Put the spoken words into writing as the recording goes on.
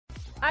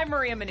I'm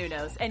Maria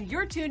Menounos, and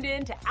you're tuned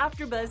in to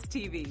AfterBuzz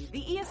TV,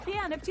 the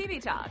ESPN of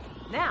TV talk.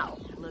 Now,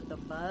 let the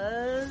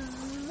buzz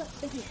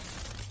begin.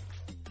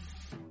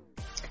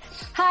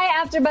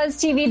 Hi, AfterBuzz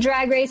TV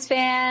Drag Race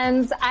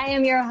fans. I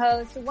am your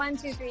host,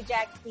 123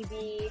 Jax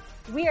TV.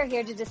 We are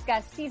here to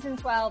discuss Season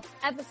 12,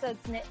 Episode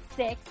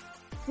 6,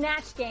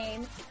 Snatch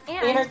Game,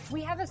 and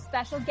we have a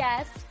special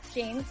guest,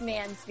 James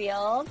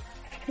Mansfield.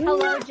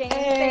 Hello, James.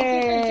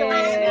 Thank you for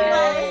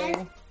joining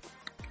us.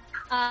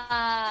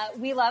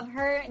 We love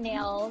her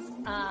nails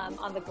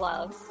on the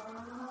gloves.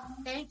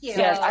 Thank you.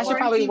 Yes, I should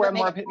probably wear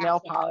more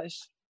nail polish.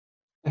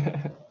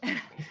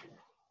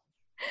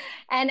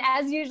 And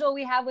as usual,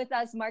 we have with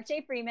us Mark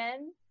J.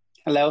 Freeman.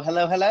 Hello,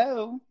 hello,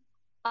 hello.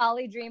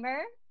 Ollie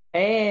Dreamer.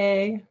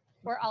 Hey.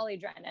 Or Ollie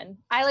Drennan.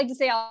 I like to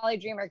say Ollie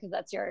Dreamer because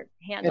that's your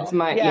handle. It's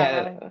my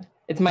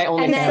it's my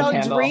only handle.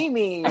 He's so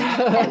dreamy.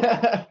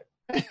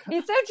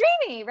 He's so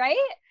dreamy, right?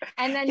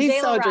 And then he's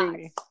Jayla so Rocks.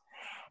 dreamy.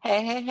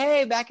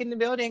 Hey, back in the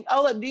building.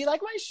 Oh, look, do you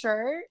like my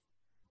shirt?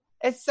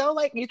 It's so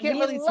like, you can't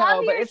really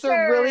tell, but it's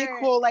shirt. a really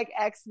cool like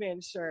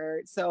X-Men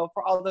shirt. So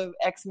for all the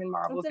X-Men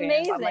Marvel fans,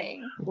 amazing. I'm like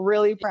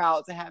really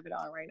proud to have it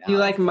on right now. Do you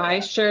like my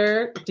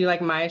shirt? Do you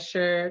like my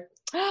shirt?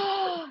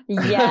 Yes.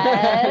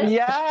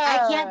 Yeah.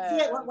 I can't see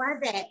it. What was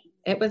it?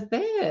 It was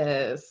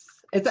this.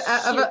 It's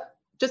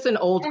just an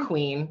old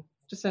queen.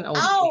 Just an old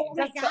Oh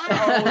queen. my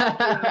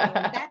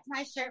God. That's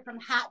my shirt from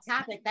Hot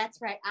Topic.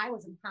 That's right. I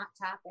was in Hot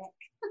Topic.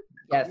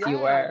 Yes, you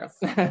were.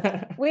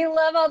 We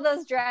love all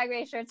those Drag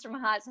Race shirts from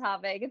Hot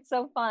Topic. It's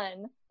so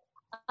fun.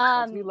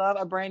 We love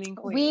a branding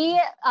queen.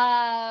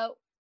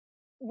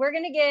 We're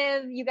going to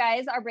give you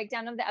guys our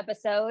breakdown of the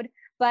episode.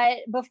 But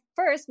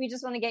first, we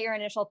just want to get your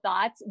initial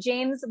thoughts.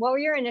 James, what were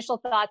your initial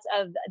thoughts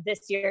of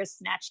this year's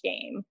Snatch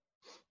Game?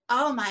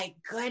 Oh my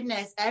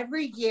goodness.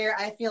 Every year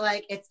I feel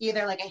like it's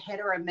either like a hit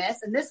or a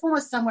miss. And this one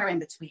was somewhere in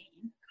between.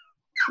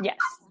 Yes.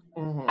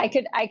 Mm-hmm. I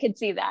could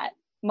see that.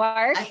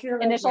 Mark,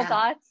 initial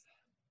thoughts?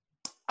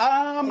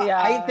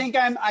 I think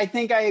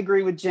I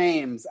agree with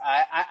James.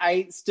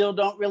 I still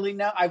don't really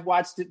know. I've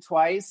watched it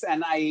twice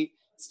and I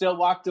still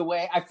walked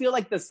away. I feel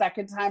like the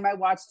second time I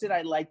watched it,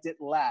 I liked it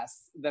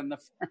less than the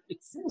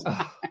first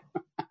time.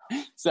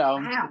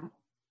 So wow.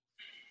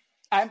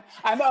 I'm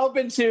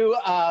open to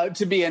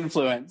be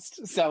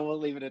influenced. So we'll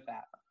leave it at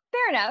that.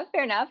 Fair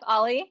enough.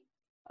 Ollie?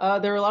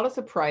 There were a lot of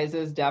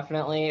surprises,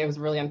 definitely. It was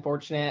really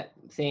unfortunate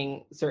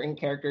seeing certain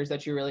characters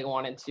that you really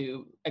wanted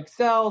to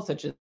excel,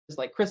 such as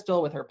like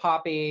Crystal with her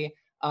Poppy.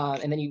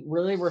 And then you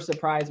really were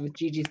surprised with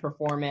Gigi's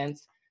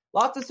performance.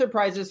 Lots of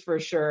surprises for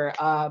sure.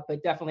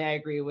 But definitely I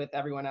agree with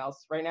everyone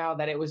else right now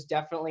that it was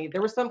definitely,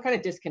 there was some kind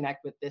of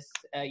disconnect with this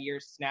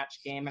year's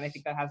Snatch Game. And I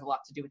think that has a lot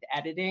to do with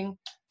editing.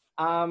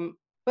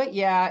 But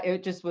yeah,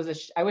 it just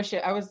was I wish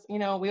I was,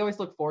 we always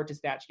look forward to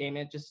Snatch Game.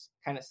 It just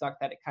kind of sucked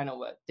that it kind of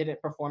didn't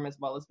perform as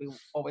well as we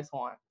always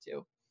want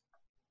to.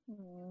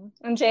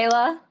 And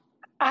Jayla?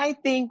 I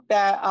think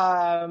that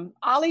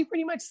Ollie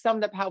pretty much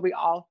summed up how we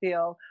all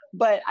feel,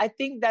 but I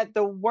think that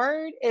the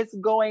word of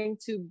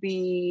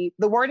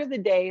the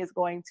day is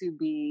going to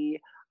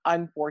be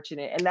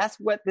unfortunate. And that's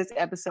what this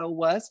episode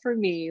was for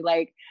me.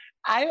 Like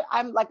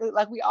I'm like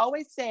we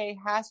always say,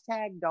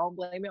 hashtag don't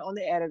blame it on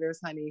the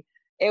editors, honey.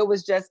 It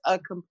was just a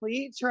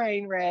complete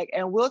train wreck,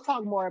 and we'll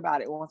talk more about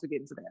it once we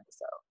get into the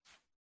episode.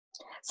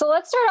 So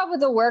let's start off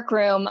with the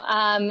workroom.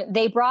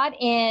 They brought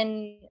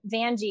in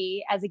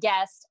Vanjie as a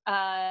guest,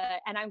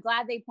 and I'm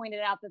glad they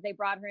pointed out that they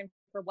brought her in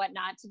for what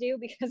not to do,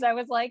 because I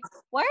was like,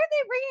 why are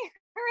they bringing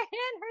her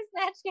in? Her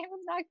Snatch Game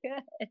was not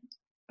good.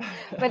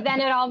 But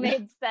then it all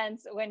made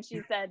sense when she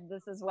said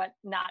this is what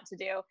not to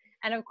do.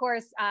 And of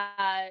course,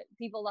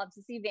 people love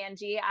to see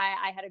Vanjie.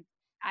 I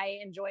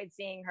enjoyed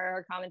seeing her.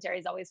 Her commentary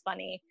is always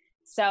funny.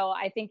 So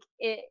I think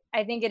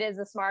it is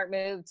a smart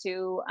move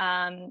to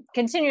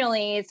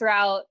continually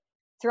throughout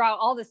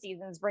all the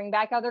seasons bring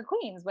back other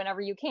queens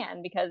whenever you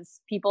can, because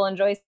people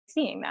enjoy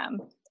seeing them.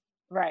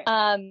 Right.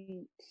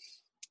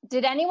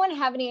 Did anyone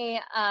have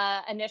any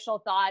initial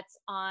thoughts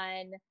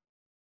on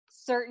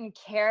certain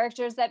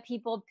characters that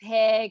people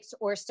picked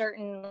or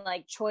certain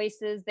like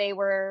choices they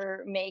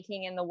were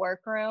making in the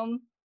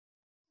workroom?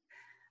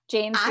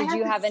 James, did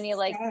you have any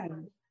like?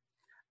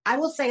 I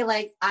will say,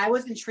 like, I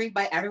was intrigued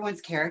by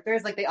everyone's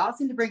characters. Like, they all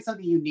seemed to bring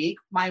something unique.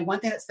 My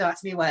one thing that stood out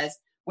to me was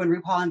when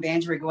RuPaul and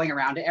Vanjie were going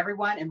around to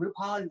everyone, and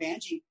RuPaul and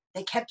Vanjie,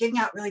 they kept giving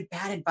out really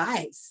bad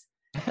advice.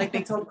 Like,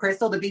 they told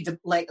Crystal to be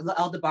like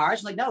El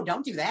DeBarge. Like, no,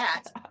 don't do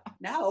that.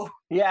 No.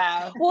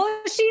 Yeah.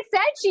 Well, she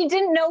said she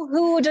didn't know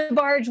who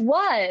DeBarge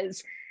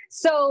was.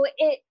 So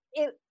it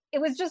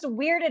was just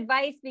weird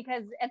advice,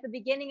 because at the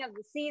beginning of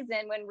the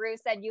season, when Ru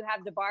said you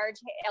have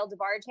El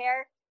DeBarge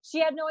hair, she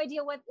had no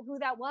idea who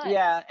that was.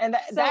 Yeah, and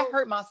that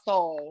hurt my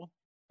soul.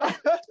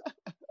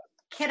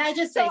 Can I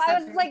just say something?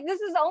 I was like,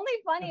 this is only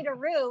funny to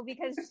Ru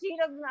because she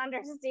doesn't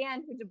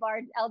understand who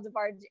El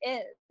DeBarge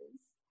is.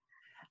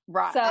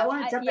 Right. So I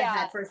want to jump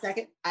ahead for a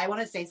second. I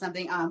want to say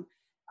something. I'm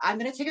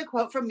going to take a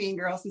quote from Mean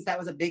Girls, since that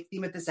was a big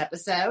theme of this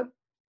episode.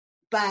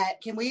 But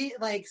can we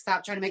like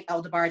stop trying to make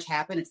El DeBarge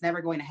happen? It's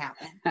never going to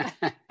happen.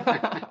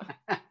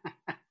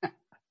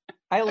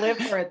 I live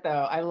for it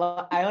though. I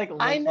live I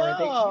for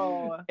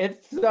know. it.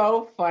 It's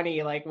so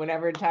funny. Like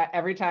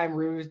every time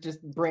Ruse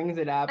just brings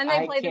it up, And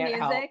they play the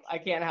music. I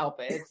can't help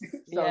it.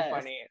 It's so Yes.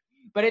 funny.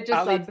 But it just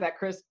Ali- sucks that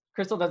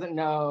Crystal doesn't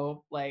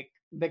know like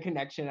the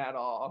connection at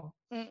all.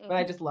 Mm-mm. But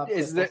I just love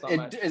Is Crystal so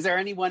much. there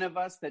any one of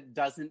us that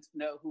doesn't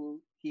know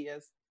who he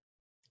is?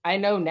 I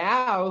know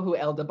now who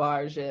El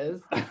DeBarge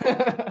is. I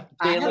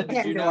Jayla, have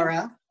did you know?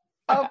 Pandora.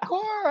 Of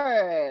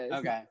course.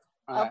 Okay.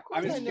 Of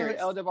course, I know who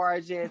El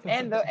DeBarge is,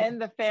 and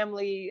the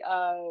family,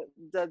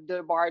 the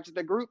DeBarge,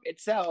 the group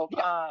itself.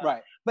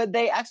 Right. But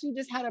they actually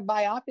just had a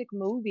biopic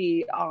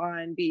movie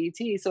on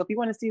BET. So if you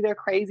want to see their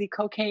crazy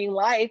cocaine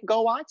life,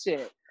 go watch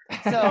it.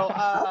 So,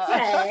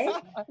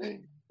 Okay.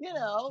 you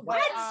know,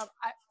 but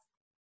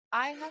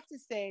I have to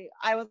say,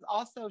 I was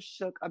also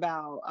shook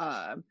about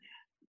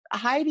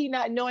Heidi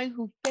not knowing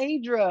who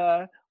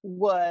Phaedra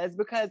was,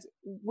 because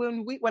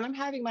when I'm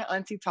having my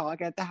auntie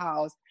talk at the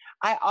house,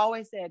 I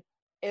always said,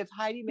 if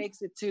Heidi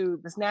makes it to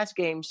the Snatch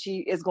Game, she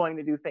is going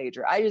to do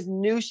Phaedra. I just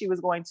knew she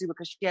was going to,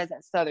 because she has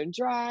that Southern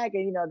drag,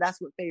 and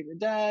that's what Phaedra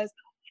does.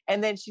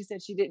 And then she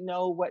said she didn't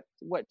know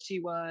what she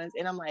was,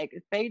 and I'm like,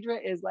 Phaedra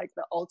is like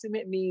the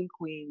ultimate meme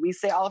queen. We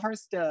say all of her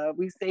stuff.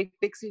 We say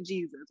 "Fix It,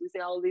 Jesus." We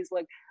say all of these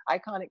like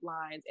iconic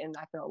lines, and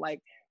I felt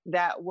like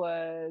that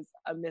was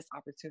a missed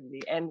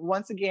opportunity. And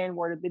once again,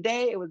 word of the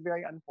day, it was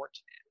very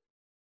unfortunate.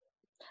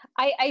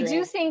 I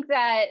do think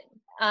that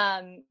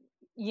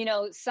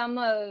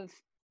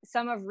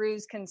some of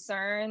Rue's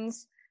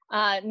concerns,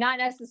 not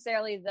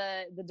necessarily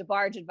the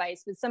DeBarge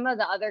advice, but some of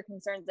the other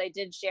concerns I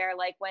did share,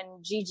 like when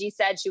Gigi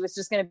said she was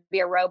just going to be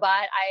a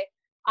robot,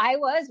 I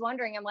was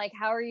wondering, I'm like,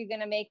 how are you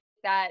going to make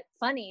that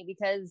funny?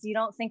 Because you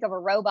don't think of a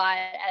robot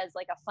as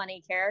like a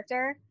funny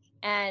character.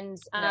 And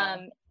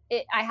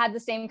I had the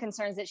same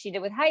concerns that she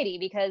did with Heidi,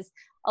 because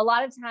a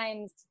lot of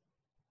times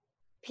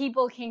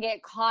people can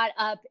get caught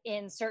up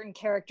in certain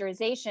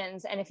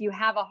characterizations. And if you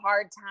have a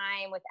hard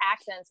time with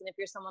accents, and if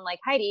you're someone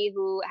like Heidi,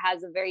 who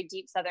has a very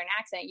deep Southern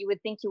accent, you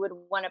would think you would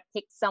want to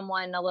pick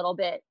someone a little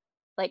bit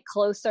like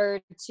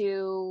closer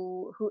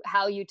to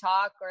how you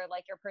talk, or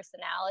like your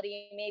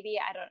personality, maybe.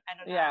 I don't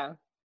know. Yeah.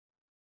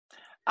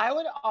 I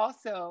would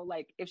also,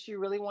 like, if she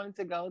really wanted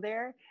to go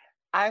there,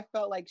 I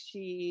felt like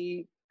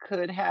she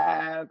could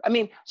have,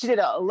 she did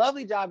a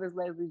lovely job as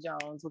Leslie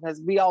Jones,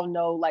 because we all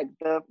know like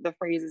the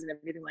phrases and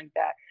everything like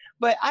that.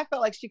 But I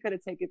felt like she could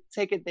have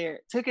took it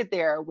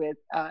there with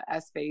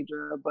as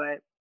Phaedra, but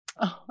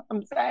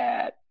I'm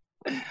sad.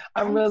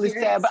 I'm really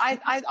sad. But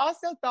I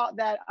also thought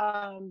that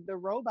the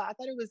robot, I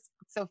thought it was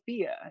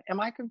Sophia.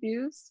 Am I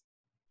confused?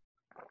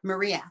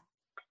 Maria.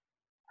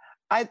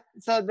 I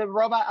thought the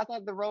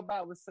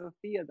robot was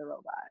Sophia the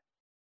robot.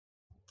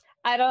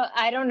 I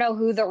don't know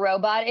who the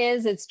robot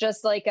is. It's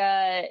just like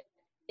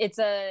it's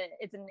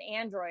an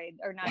android,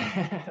 or not an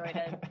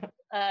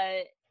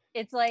android.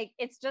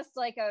 It's just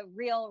like a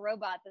real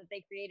robot that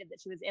they created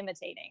that she was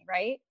imitating,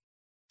 right?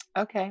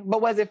 Okay.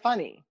 But was it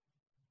funny?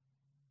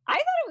 I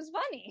thought it was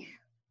funny.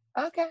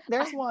 Okay,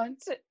 there's one.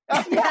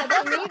 Yeah,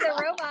 to me, the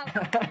robot,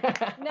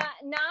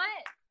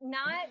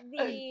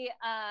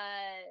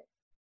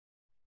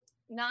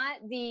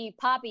 not the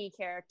Poppy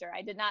character.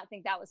 I did not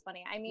think that was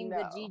funny. I mean, No.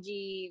 the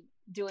Gigi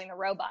doing the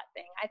robot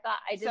thing. I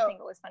did think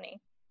it was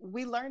funny.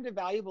 We learned a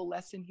valuable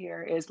lesson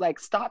here is like,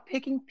 stop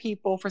picking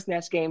people for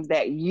Snatch Games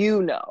that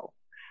you know.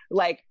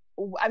 Like,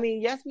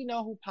 yes, we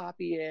know who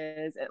Poppy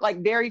is.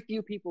 Like, very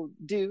few people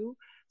do.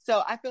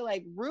 So I feel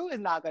like Rue is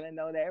not going to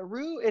know that.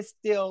 Rue is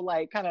still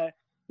like kind of,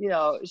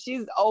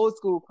 she's old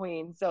school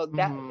queen. So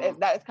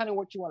that's kind of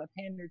what you want to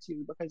pander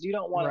to, because you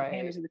don't want to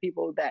pander to the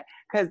people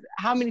because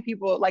how many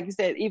people, like you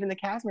said, even the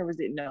cast members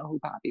didn't know who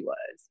Poppy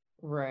was.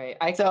 Right.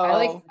 I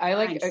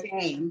like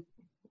Shame.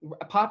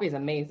 Poppy's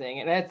amazing,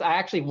 and I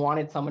actually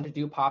wanted someone to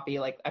do Poppy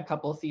like a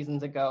couple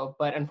seasons ago,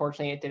 but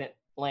unfortunately it didn't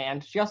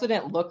land. She also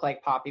didn't look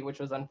like Poppy, which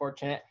was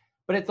unfortunate.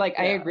 But it's like,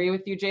 I agree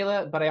with you,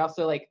 Jayla, but I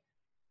also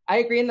I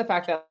agree in the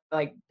fact that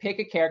like, pick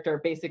a character.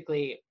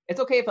 Basically,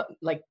 it's okay if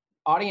like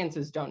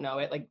audiences don't know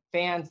it, like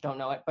fans don't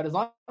know it, but as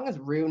long as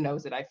Rue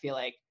knows it, I feel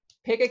like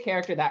pick a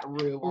character that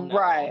Rue will know.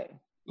 Right.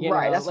 You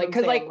know? That's like,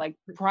 because like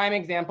prime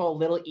example,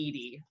 Little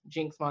Edie,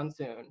 Jinx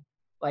Monsoon,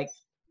 like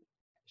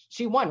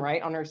she won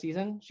right on her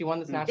season. She won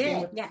the Snatch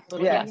Game with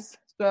Little Edie.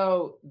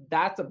 So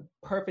that's a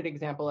perfect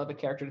example of a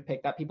character to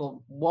pick that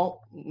people won't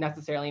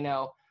necessarily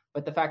know,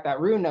 but the fact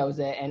that Rue knows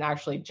it, and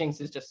actually Jinx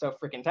is just so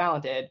freaking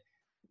talented,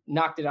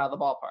 knocked it out of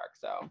the ballpark.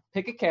 So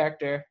pick a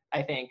character,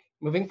 I think,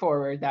 moving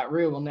forward, that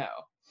Rue will know.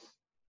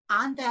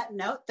 On that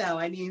note, though,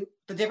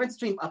 the difference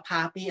between a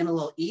Poppy and a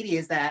Little Edie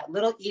is that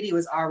Little Edie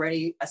was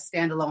already a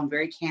standalone,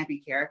 very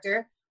campy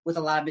character with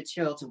a lot of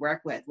material to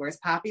work with, whereas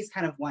Poppy's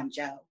kind of one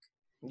joke.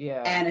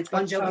 Yeah. And it's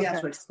one joke you have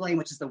to explain,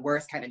 which is the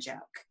worst kind of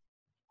joke.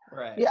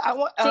 Right. Yeah, I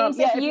want. James,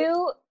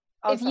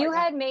 if you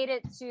had made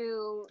it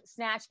to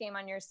Snatch Game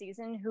on your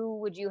season, who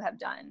would you have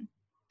done?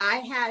 I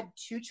had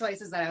two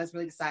choices that I was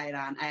really decided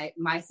on.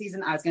 My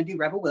season, I was going to do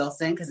Rebel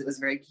Wilson because it was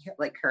very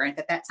current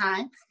at that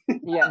time.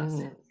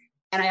 Yes.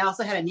 And I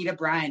also had Anita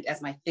Bryant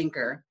as my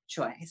thinker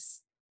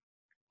choice.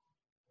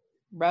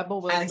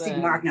 Rebel was. I think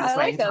Mark knows I what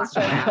like I'm those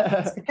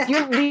talking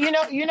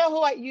about. You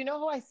know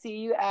who I see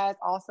you as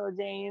also,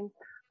 James?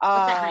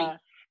 What's that, honey?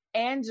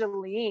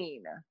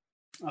 Angeline.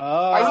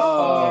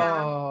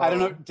 Oh, I don't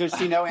know. Does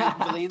she know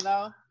Angeline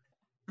though?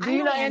 Do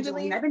you know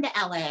Angeline? I've been to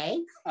LA.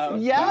 Oh,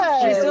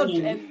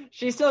 Yes.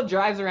 She still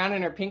drives around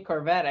in her pink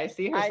Corvette. I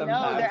see her I know,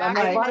 sometimes. they're I'm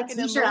I like, bought a making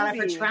a t-shirt out of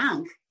her movie.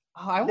 trunk.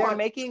 oh, They're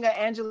making an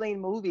Angeline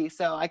movie,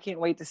 so I can't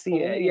wait to see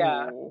it.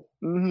 Yeah. Ooh.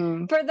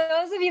 Mm-hmm. For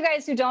those of you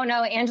guys who don't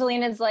know,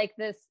 Angeline is like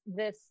this.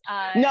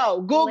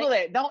 No, Google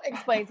it. Don't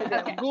explain to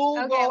them. Okay.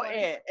 Google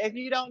Okay, it. If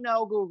you don't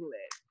know, Google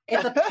it.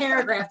 It's a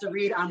paragraph to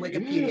read on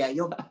Wikipedia.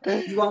 You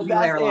won't be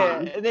That's there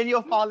long. it. And then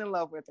you'll fall in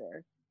love with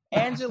her.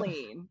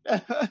 Angeline.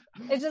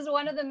 It's just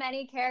one of the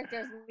many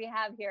characters we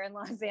have here in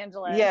Los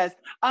Angeles. Yes.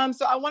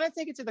 So I want to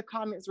take it to the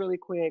comments really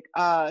quick.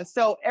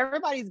 So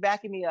everybody's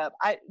backing me up.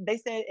 They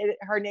said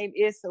her name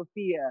is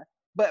Sophia,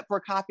 but for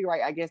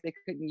copyright, I guess they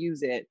couldn't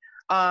use it.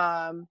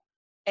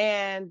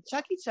 And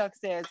Chucky Chuck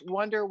says,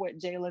 "Wonder what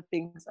Jayla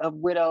thinks of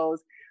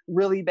Widow's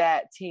really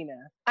bad Tina."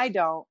 I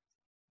don't.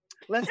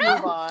 Let's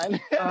move on.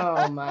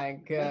 Oh my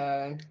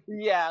god.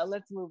 Yeah,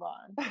 let's move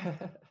on.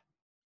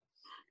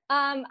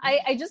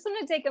 I just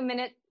want to take a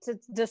minute to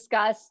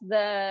discuss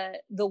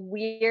the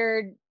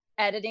weird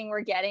editing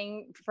we're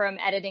getting from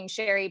editing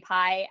Sherry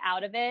Pie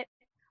out of it.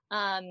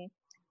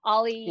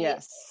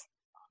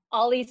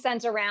 Ollie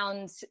sent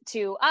around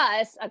to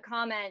us a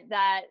comment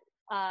that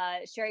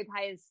Sherry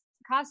Pie's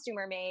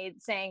costumer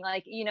made saying,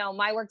 like, you know,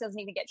 my work doesn't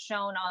even get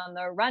shown on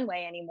the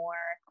runway anymore.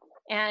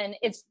 And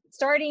it's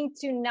starting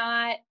to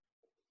not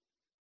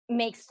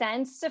make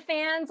sense to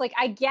fans. Like,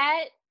 I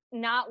get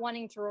not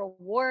wanting to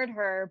reward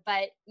her,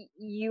 but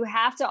you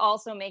have to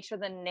also make sure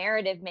the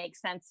narrative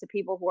makes sense to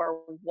people who are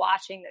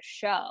watching the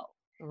show.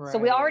 Right. So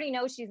we already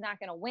know she's not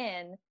going to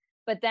win,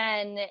 but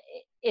then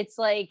it's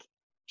like,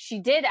 she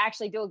did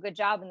actually do a good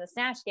job in the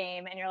Snatch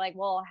game. And you're like,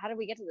 well, how did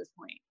we get to this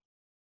point?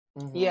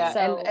 Mm-hmm. Yeah.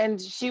 So, and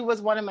she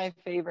was one of my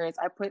favorites.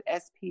 I put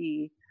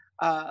SP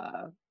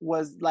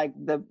was like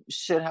the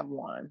should have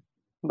won,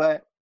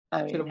 but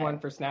I mean, should have won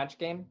for Snatch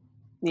game.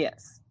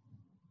 Yes.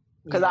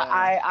 Because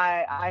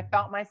I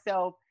felt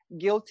myself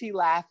guilty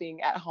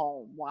laughing at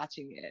home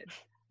watching it.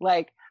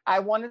 Like, I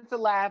wanted to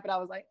laugh, but I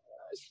was like,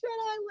 oh, should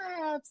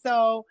I laugh?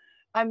 So,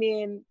 I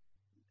mean,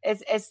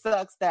 it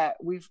sucks that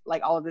we've,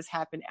 like, all of this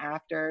happened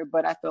after,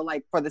 but I feel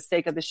like for the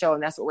sake of the show,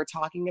 and that's what we're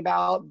talking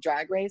about,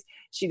 Drag Race,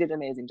 she did an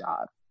amazing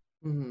job.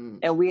 Mm-hmm.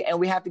 And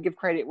we have to give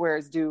credit where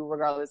it's due,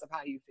 regardless of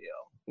how you feel.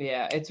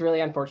 Yeah, it's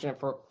really unfortunate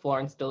for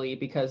Florence DeLee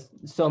because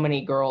so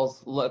many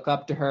girls look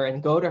up to her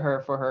and go to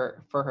her for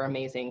her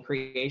amazing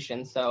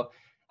creation. So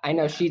I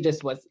know she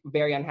just was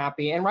very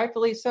unhappy, and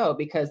rightfully so,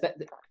 because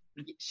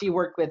she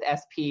worked with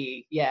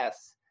SP,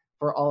 yes,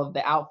 for all of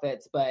the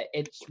outfits, but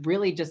it's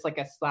really just like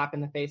a slap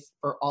in the face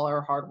for all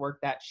her hard work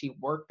that she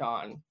worked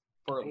on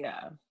for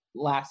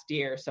last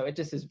year. So it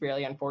just is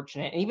really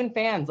unfortunate. And even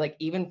fans,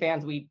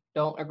 we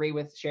don't agree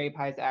with Sherry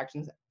Pie's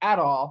actions at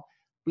all.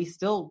 We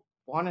still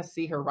want to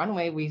see her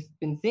runway. We've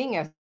been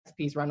seeing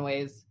SP's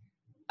runways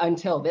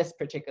until this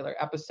particular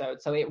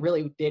episode. So it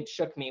really did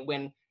shook me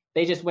when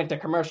they just went to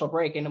commercial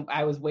break and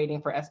I was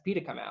waiting for SP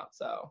to come out.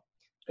 So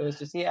it was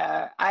just,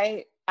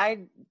 I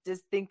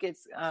just think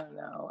it's, I don't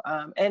know.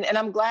 And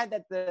I'm glad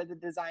that the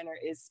designer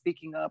is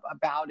speaking up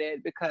about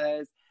it,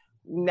 because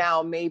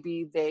now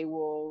maybe they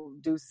will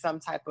do some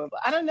type of,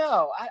 I don't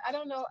know. I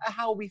don't know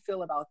how we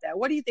feel about that.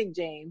 What do you think,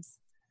 James?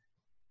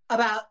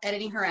 About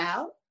editing her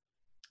out?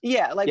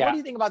 Yeah, what do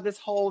you think about this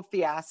whole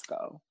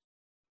fiasco?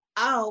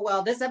 Oh,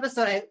 well, this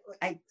episode,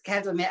 I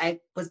have to admit, I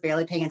was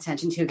barely paying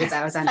attention to because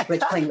I was on Twitch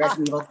playing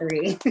Resident Evil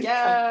 3.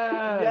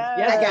 Yeah.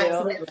 Yes, I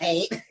got to it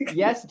late.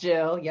 Yes,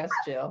 Jill. Yes,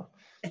 Jill.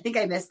 I think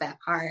I missed that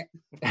part.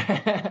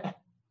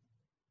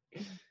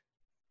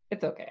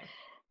 It's okay.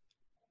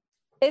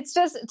 It's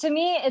just, to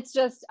me, it's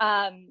just,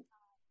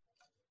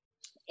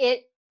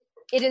 it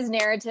is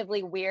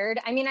narratively weird.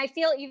 I mean, I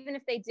feel even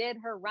if they did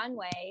her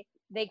runway,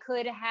 they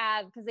could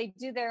have, because they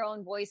do their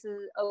own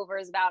voices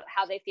overs about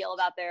how they feel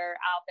about their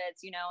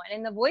outfits, you know, and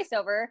in the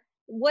voiceover,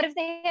 what if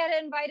they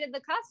had invited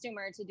the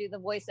costumer to do the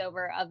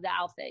voiceover of the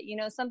outfit, you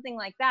know, something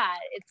like that.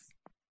 It's,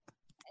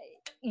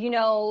 you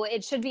know,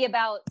 it should be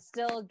about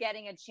still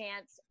getting a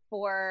chance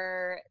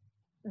for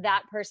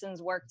that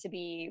person's work to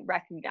be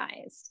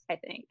recognized, I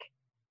think.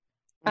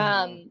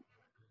 Mm-hmm.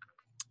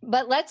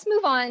 But let's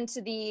move on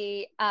to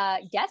the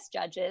guest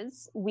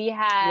judges. We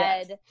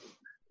had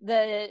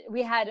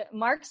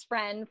Mark's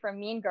friend from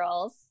Mean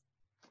Girls,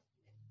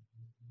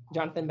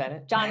 Jonathan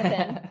Bennett.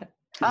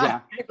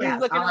 He's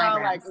looking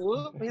around like,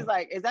 whoop. He's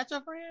like, is that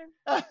your friend?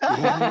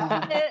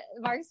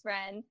 Mark's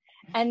friend.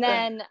 And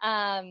then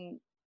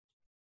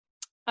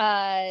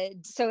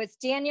so it's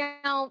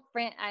Danielle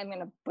I'm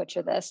gonna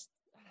butcher this.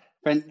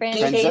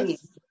 Francesca?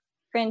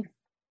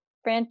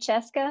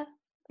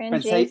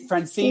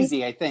 Francese,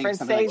 I think.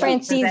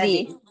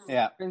 Francese.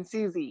 Yeah.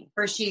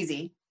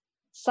 Francese.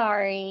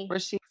 Sorry.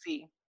 Francese.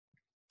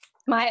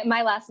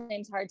 My last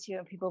name's hard too,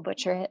 and people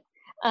butcher it.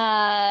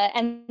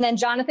 And then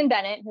Jonathan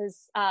Bennett,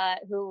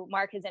 who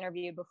Mark has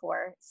interviewed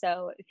before.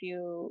 So if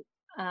you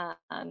want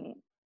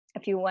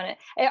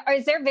to,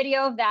 is there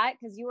video of that?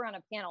 Because you were on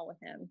a panel with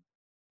him.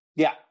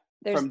 Yeah,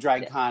 from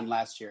DragCon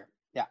last year.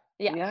 Yeah.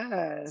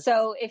 Yes.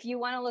 So if you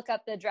want to look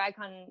up the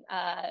DragCon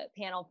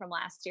panel from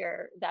last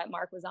year that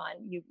Mark was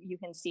on, you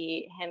can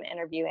see him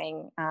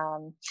interviewing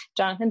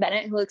Jonathan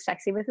Bennett, who looks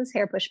sexy with his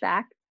hair pushed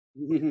back.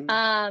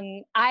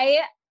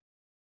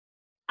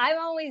 I'm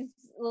always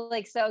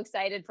like so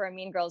excited for a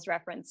Mean Girls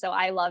reference. So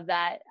I love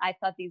that. I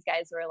thought these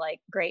guys were like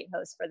great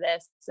hosts for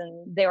this,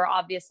 and they were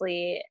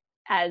obviously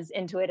as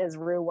into it as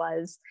Rue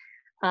was.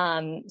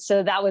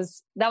 So that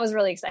was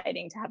really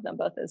exciting to have them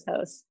both as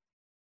hosts.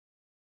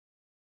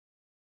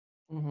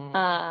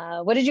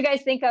 What did you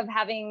guys think of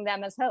having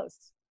them as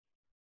hosts?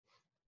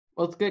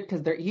 Well, it's good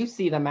because you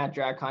see them at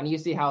DragCon. You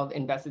see how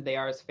invested they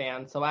are as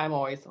fans. So I'm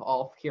always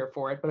all here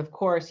for it. But of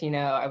course,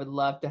 I would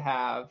love to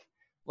have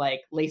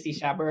like Lacey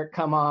Chabert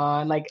come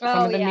on, like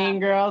some of the Mean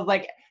Girls.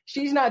 Like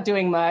she's not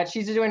doing much.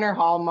 She's doing her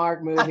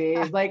Hallmark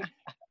movies. Like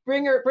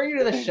bring her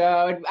to the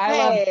show. I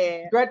love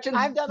Gretchen's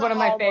one of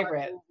my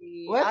favorites.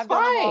 Well, that's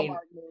fine.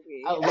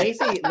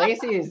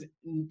 Lacey is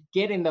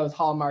getting those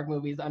Hallmark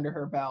movies under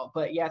her belt.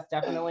 But yes,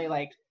 definitely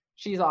like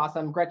she's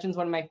awesome. Gretchen's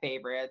one of my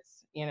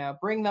favorites. We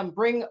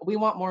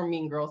want more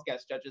Mean Girls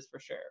guest judges for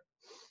sure.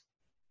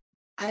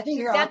 I think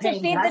you're all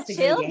paying less to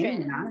Gay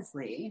Damien,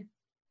 honestly.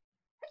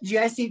 Did you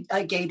guys see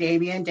Gay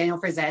Damien, Daniel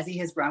Frazzesi,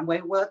 his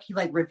runway look? He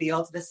like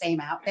revealed the same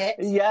outfit.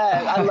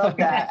 Yeah, I love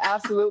that.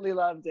 Absolutely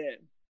loved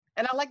it.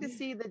 And I like to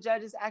see the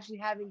judges actually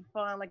having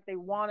fun, like they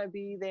want to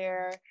be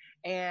there,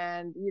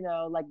 and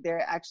like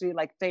they're actually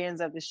like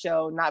fans of the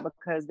show, not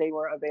because they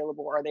were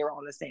available or they were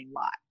on the same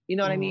lot. You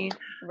know what I mean?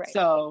 Right.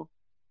 So,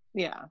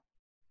 yeah.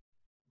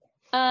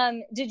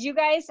 Did you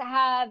guys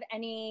have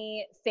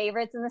any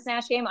favorites in the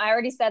Snatch Game? I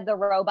already said the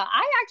robot.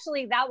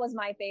 That was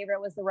my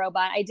favorite, was the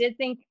robot. I did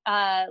think,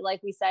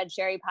 like we said,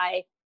 Sherry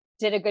Pie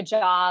did a good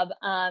job.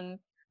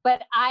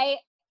 But I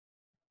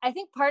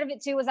think part of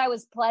it too was I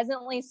was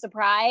pleasantly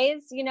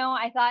surprised.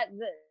 I thought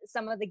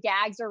some of the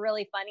gags are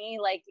really funny.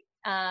 Like,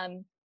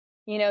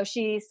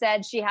 she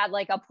said she had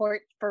like a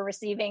port for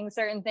receiving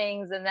certain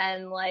things, and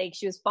then like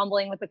she was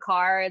fumbling with the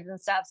cards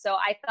and stuff. So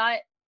I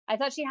thought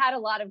she had a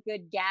lot of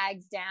good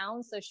gags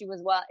down. So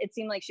it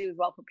seemed like she was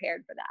well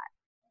prepared for that.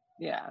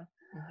 Yeah.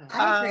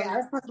 I agree. I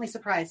was pleasantly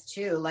surprised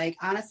too. Like,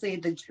 honestly,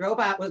 the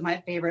robot was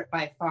my favorite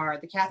by far.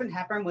 The Katharine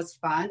Hepburn was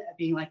fun at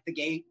being like the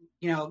gay,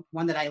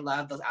 one that I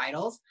love, those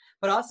idols.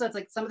 But also it's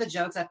like some of the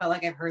jokes I felt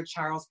like I've heard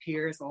Charles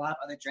Pierce, a lot of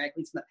other drag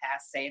queens from the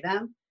past say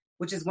them,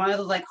 which is one of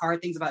the like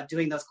hard things about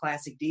doing those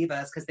classic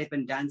divas, because they've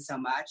been done so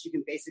much. You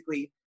can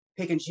basically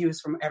pick and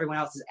choose from everyone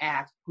else's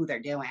act who they're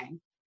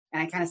doing.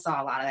 And I kind of saw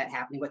a lot of that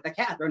happening with the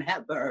Katharine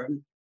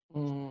Hepburn.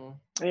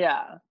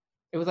 Yeah.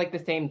 It was like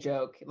the same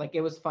joke. Like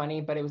it was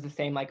funny, but it was the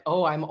same like,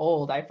 oh, I'm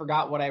old. I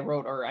forgot what I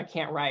wrote, or I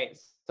can't write.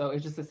 So it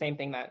was just the same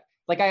thing that,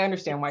 like, I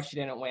understand why she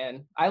didn't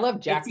win. I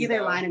love Jackie. It's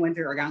either Line and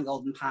Winter or on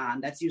Golden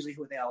Pond. That's usually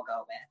who they all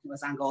go with. It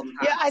was on Golden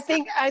Pond. Yeah,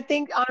 I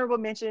think honorable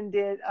mention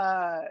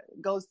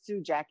goes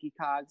to Jackie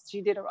Cox.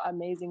 She did an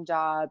amazing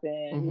job,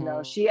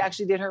 and she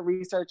actually did her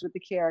research with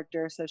the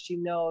character, so she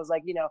knows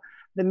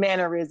the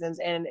mannerisms,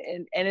 and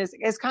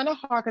it's kind of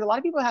hard because a lot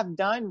of people have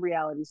done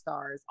reality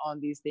stars on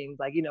these things,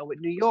 like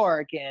with New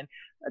York and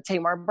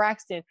Tamar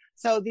Braxton.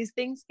 So these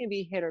things can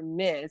be hit or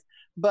miss,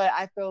 but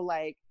I feel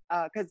like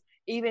because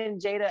even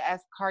Jada as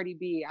Cardi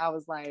B, I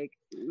was like,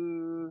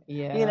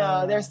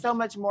 there's so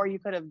much more you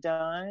could have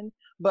done,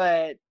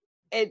 but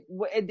it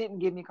didn't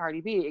give me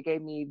Cardi B. It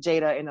gave me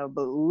Jada in a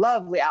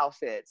lovely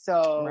outfit.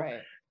 So,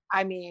 right.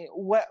 I mean,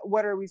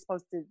 what are we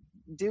supposed to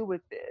do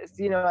with this?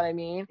 You know what I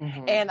mean?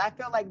 Mm-hmm. And I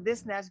feel like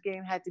this Snatch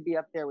Game had to be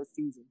up there with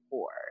season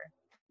 4.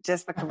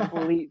 Just a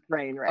complete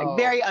train wreck.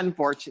 Very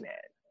unfortunate.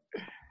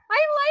 I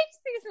liked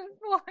season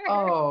 4.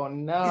 Oh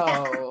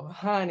no,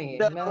 honey.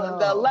 The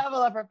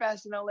level of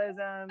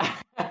professionalism.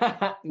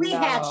 We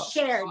had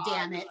shared,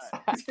 damn it.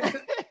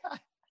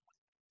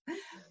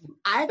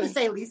 I have to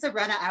say, Lisa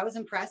Rinna, I was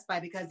impressed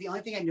by, because the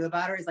only thing I knew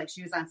about her is like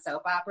she was on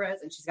soap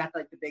operas and she's got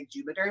like the big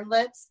Juvederm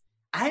lips.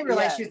 I didn't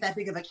realize she was that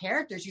big of a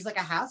character. She's like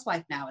a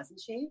housewife now, isn't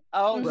she?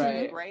 Oh,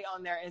 right. She's great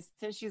on there. And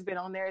since she's been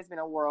on there, it's been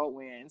a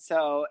whirlwind.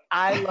 So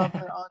I love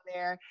her on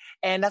there.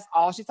 And that's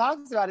all she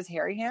talks about is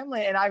Harry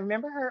Hamlin. And I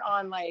remember her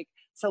on like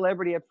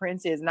Celebrity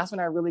Apprentice. And that's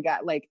when I really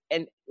got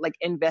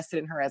invested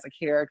in her as a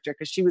character,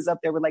 because she was up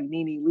there with like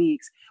Nene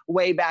Leakes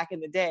way back in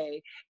the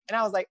day. And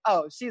I was like,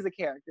 oh, she's a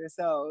character.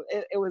 So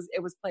it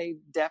was played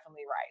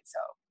definitely right. So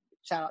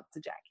shout out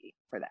to Jackie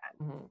for that.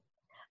 Mm-hmm.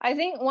 I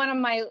think one of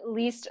my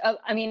least,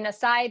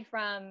 aside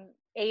from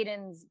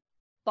Aiden's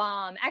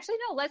bomb, actually,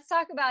 no, let's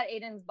talk about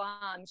Aiden's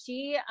bomb.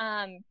 She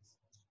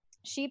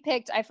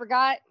picked, I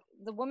forgot,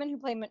 the woman who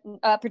played,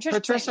 Patricia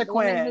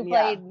Quinn. The woman who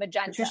played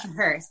Magenta. Patricia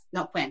Hearst.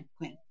 No, Quinn.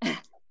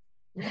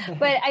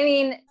 But I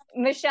mean,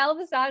 Michelle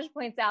Visage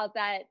points out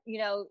that,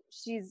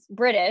 she's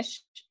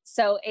British,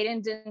 so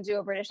Aiden didn't do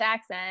a British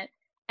accent.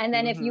 And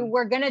then if you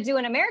were going to do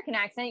an American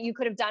accent, you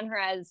could have done her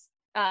as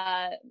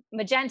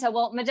Magenta.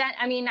 Well, Magenta,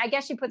 I mean, I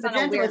guess she puts on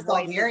a weird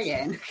voice.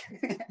 Bulgarian.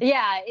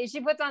 Yeah,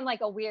 she puts on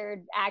like a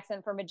weird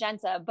accent for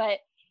Magenta. But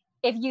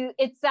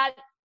it's that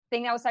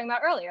thing I was talking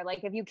about earlier.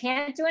 Like, if you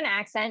can't do an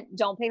accent,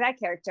 don't pick that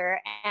character.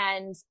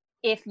 And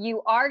if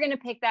you are going to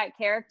pick that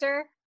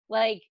character,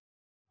 like,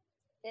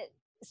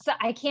 so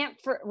I can't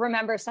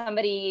remember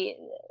somebody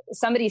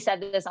said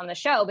this on the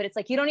show, but it's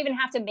like, you don't even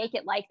have to make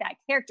it like that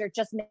character.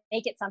 Just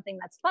make it something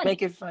that's funny.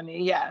 Make it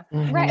funny. Yeah.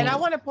 Mm-hmm. Right. And I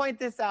want to point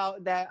this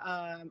out that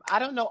I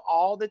don't know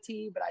all the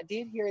tea, but I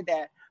did hear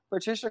that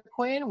Patricia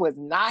Quinn was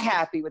not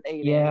happy with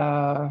Aiden.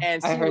 Yeah.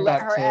 And she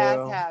let her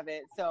ass have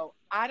it. So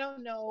I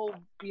don't know,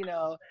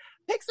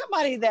 pick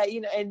somebody that,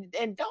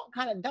 and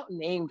don't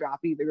name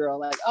drop either,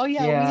 girl. Like, oh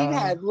yeah, we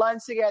had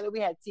lunch together,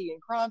 we had tea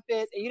and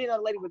crumpets, and you didn't know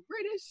the lady was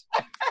British.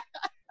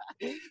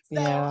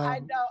 So I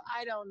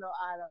don't know.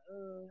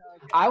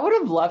 Okay. I would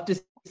have loved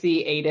to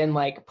see Aiden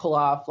like pull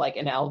off like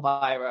an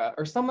Elvira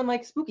or someone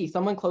like spooky,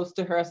 someone close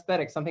to her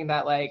aesthetic, something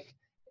that like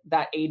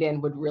that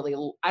Aiden would really.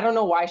 I don't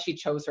know why she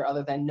chose her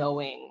other than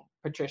knowing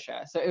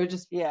Patricia. So it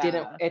just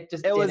didn't.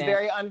 It was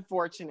very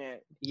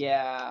unfortunate.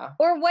 Yeah.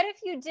 Or what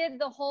if you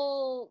did the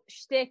whole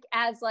shtick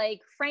as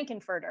like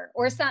Frankenfurter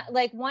or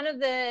like one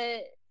of the,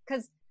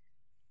 because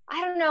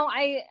I don't know.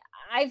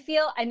 I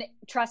feel, and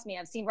trust me,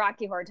 I've seen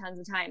Rocky Horror tons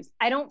of times.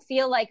 I don't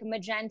feel like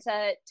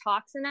Magenta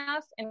talks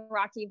enough in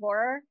Rocky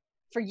Horror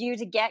for you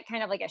to get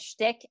kind of like a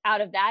shtick out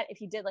of that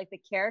if you did like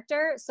the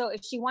character. So if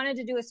she wanted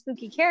to do a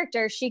spooky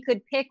character, she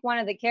could pick one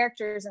of the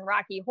characters in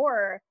Rocky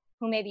Horror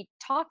who maybe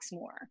talks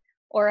more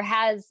or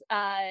has,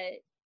 I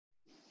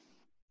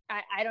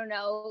don't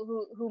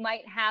know, who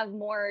might have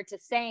more to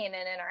say in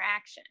an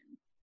interaction.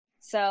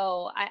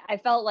 So I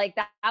felt like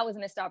that was a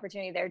missed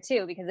opportunity there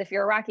too, because if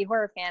you're a Rocky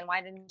Horror fan, why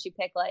didn't you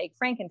pick like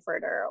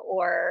Frankenfurter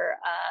or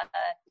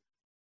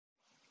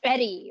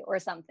Eddie or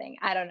something?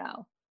 I don't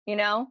know,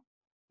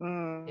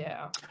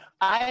 Yeah.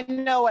 I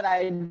know what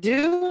I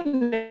do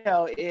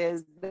know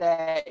is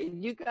that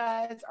you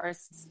guys are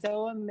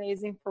so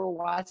amazing for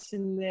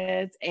watching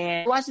this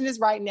and watching this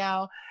right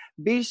now.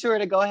 Be sure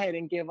to go ahead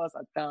and give us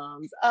a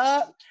thumbs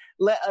up.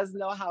 Let us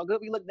know how good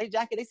we look. They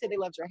said they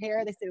loved your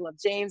hair. They said they love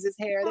James's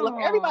hair. They love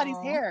everybody's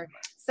hair.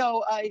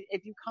 So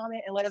if you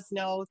comment and let us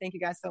know, thank you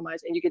guys so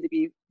much. And you get to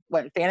be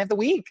fan of the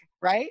week,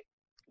 right?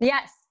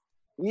 Yes.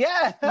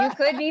 Yeah. You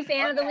could be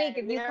fan of the week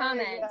if you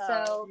comment.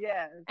 So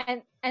yes.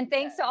 And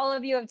thanks to all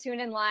of you who have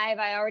tuned in live.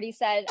 I already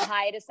said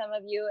hi to some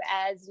of you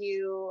as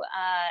you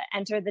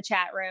entered the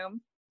chat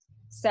room.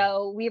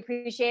 So we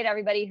appreciate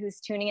everybody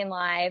who's tuning in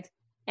live.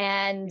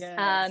 And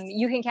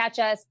you can catch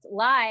us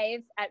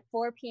live at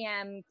 4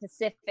 p.m.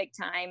 Pacific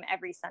time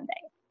every Sunday.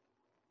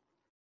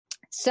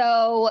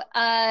 So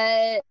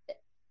my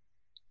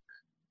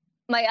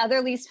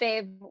other least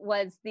fave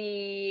was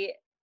the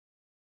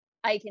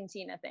Ike and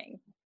Tina thing.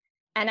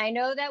 And I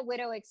know that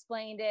Widow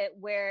explained it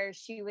where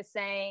she was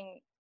saying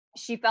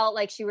she felt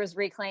like she was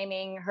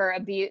reclaiming her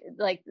abuse,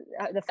 like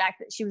the fact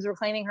that she was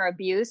reclaiming her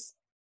abuse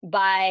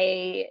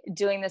by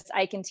doing this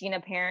Ike and Tina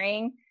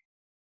pairing.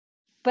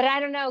 But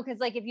I don't know, because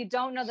like if you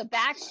don't know the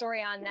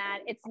backstory on that,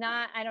 it's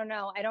not, I don't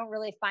know. I don't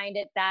really find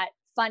it that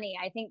funny.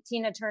 I think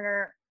Tina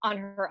Turner on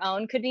her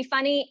own could be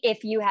funny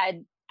if you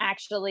had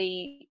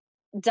actually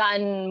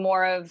done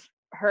more of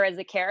her as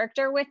a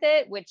character with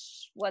it,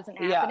 which wasn't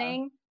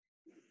happening.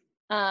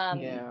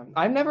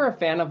 I'm never a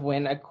fan of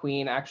when a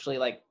queen actually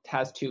like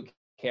has two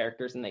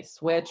characters and they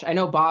switch. I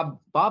know Bob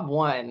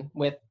won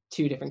with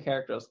two different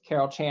characters,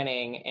 Carol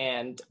Channing,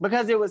 and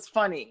because it was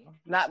funny,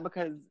 not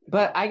because.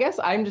 But I guess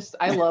I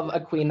love a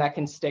queen that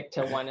can stick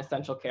to one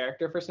essential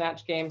character for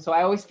Snatch Game. So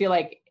I always feel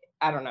like,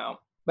 I don't know,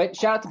 but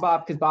shout out to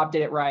Bob because Bob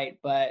did it right.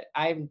 But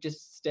I'm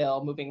just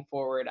still moving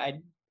forward.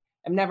 I'm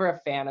never a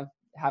fan of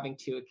having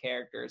two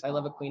characters. I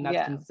love a queen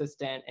that's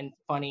consistent and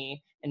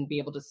funny and be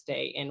able to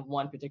stay in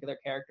one particular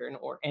character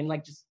and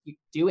like just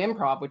do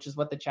improv, which is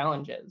what the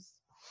challenge is.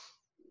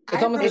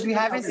 It's almost if you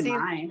haven't seen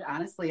mind,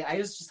 honestly. I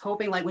was just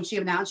hoping like when she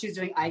announced she was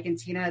doing Ike and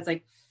Tina, it's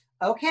like,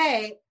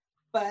 okay,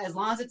 but as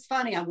long as it's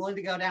funny, I'm willing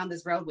to go down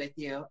this road with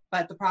you.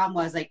 But the problem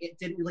was like it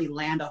didn't really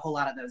land a whole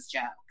lot of those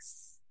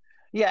jokes.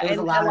 Yeah, and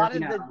a lot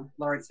of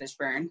Lawrence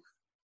Fishburne.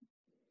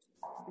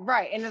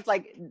 Right. And it's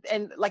like,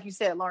 and like you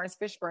said, Lawrence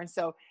Fishburne.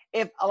 So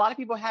if a lot of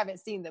people haven't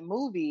seen the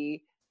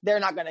movie, they're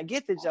not going to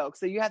get the joke.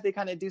 So you have to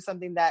kind of do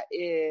something that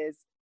is,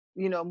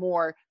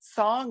 more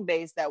song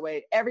based. That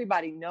way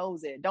everybody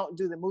knows it. Don't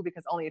do the movie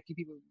because only a few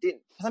people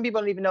didn't. Some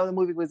people don't even know the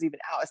movie was even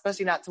out,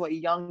 especially not to a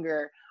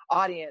younger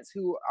audience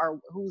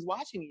who's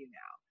watching you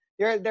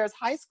now. There's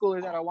high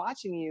schoolers that are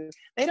watching you.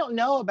 They don't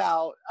know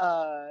about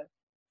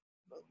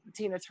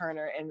Tina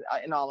Turner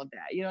and all of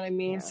that. You know what I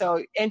mean? Yeah.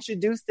 So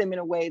introduce them in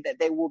a way that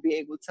they will be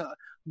able to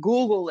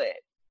Google it.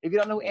 If you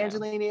don't know who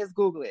Angelina is,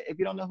 Google it. If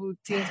you don't know who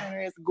Tina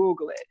Turner is,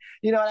 Google it.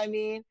 You know what I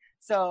mean?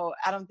 So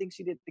I don't think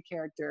she did the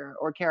character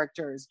or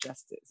characters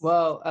justice.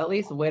 Well, at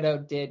least Widow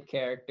did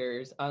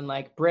characters,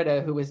 unlike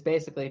Britta, who was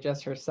basically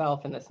just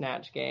herself in the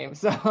Snatch Game.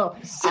 So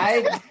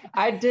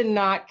I did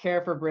not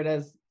care for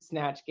Britta's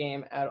Snatch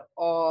Game at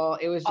all.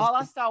 It was just all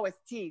I saw was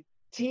teeth.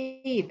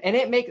 teeth, and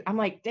it makes, I'm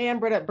like, damn,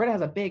 Britta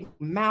has a big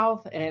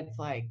mouth, and it's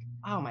like,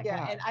 oh my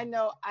God. And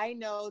I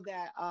know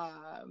that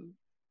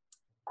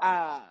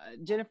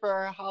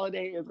Jennifer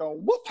Holliday is gonna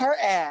whoop her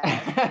ass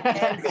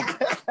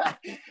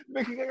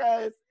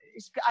because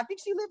I think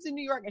she lives in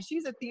New York and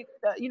she's a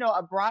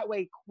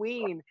Broadway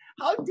queen.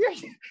 How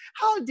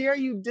dare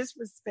you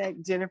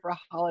disrespect Jennifer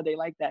Holliday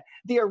like that?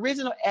 The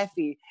original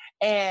Effie,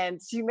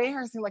 and she made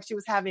her seem like she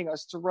was having a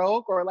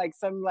stroke or like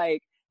some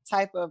like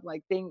type of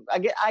like thing.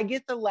 I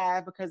get the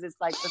laugh because it's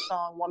like the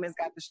song "Woman's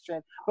Got the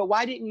Strength," but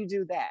why didn't you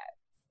do that?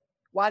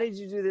 Why did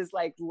you do this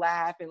like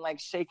laugh and like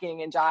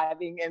shaking and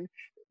jiving? And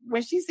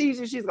when she sees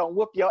you, she's gonna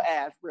whoop your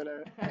ass,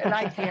 Britta. And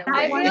I can't.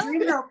 Not one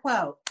Dreamgirl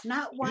quote.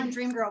 Not one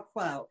Dreamgirl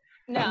quote.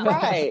 No.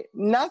 Right.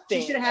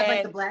 Nothing. She should have had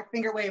like the black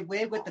finger wave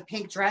wig with the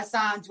pink dress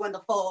on, doing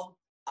the full,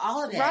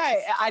 all of it.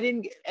 Right. I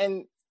didn't.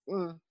 And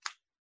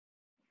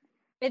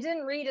it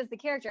didn't read as the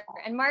character.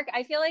 And Mark,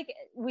 I feel like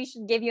we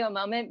should give you a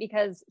moment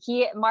because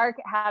Mark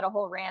had a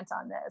whole rant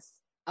on this.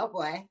 Oh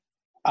boy.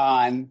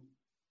 On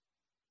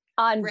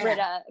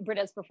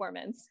Britta's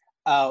performance.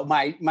 Oh,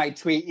 my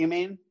tweet, you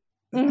mean?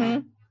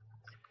 Mm-hmm.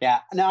 Yeah.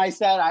 No, I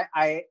said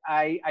I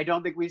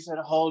don't think we should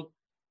hold.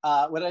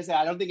 What did I say?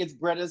 I don't think it's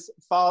Britta's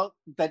fault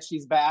that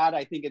she's bad.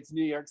 I think it's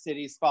New York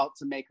City's fault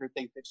to make her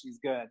think that she's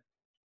good.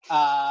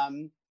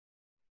 I'm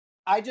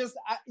just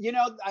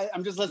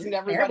listening to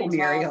everybody.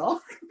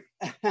 Muriel.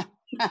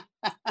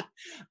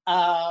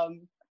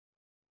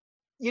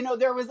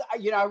 There was,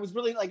 I was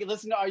really like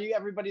listening to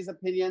everybody's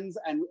opinions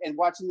and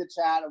watching the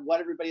chat of what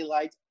everybody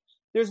liked.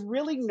 There's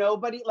really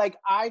nobody, like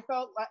I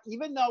felt like,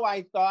 even though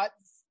I thought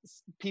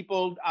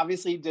people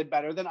obviously did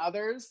better than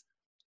others,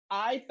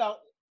 I felt,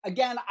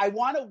 again, I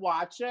want to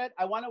watch it.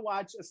 I want to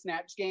watch a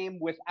Snatch Game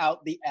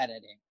without the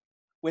editing,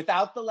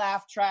 without the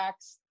laugh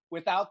tracks,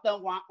 without the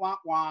wah, wah,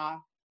 wah,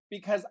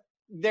 because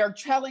they're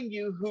telling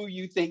you who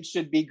you think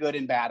should be good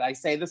and bad. I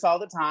say this all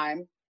the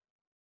time.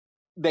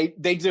 They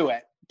do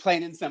it,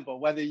 plain and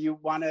simple, whether you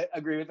want to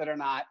agree with it or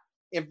not.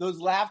 If those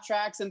laugh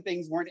tracks and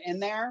things weren't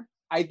in there,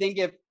 I think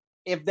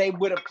if they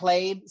would have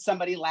played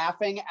somebody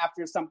laughing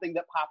after something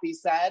that Poppy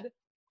said,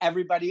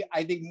 everybody,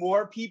 I think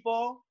more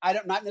people,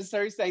 not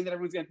necessarily saying that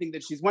everyone's going to think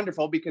that she's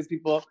wonderful, because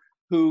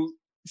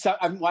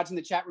I'm watching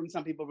the chat room,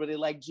 some people really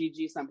like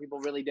Gigi, some people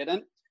really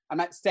didn't. I'm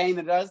not saying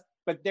that it does,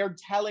 but they're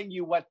telling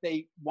you what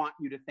they want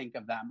you to think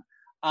of them.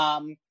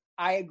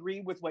 I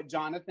agree with what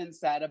Jonathan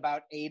said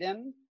about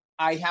Aiden.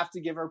 I have to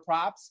give her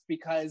props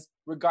because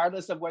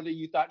regardless of whether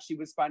you thought she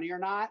was funny or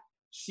not,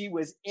 she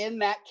was in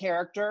that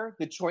character,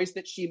 the choice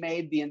that she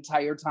made the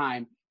entire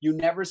time. You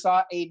never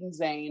saw Aiden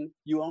Zane.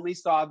 You only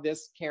saw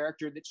this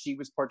character that she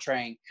was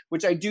portraying,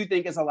 which I do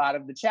think is a lot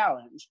of the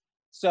challenge.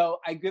 So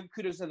I give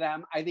kudos to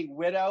them. I think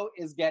Widow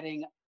is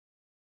getting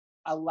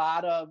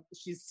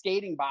she's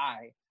skating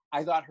by.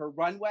 I thought her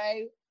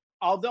runway,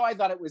 although I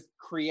thought it was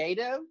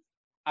creative,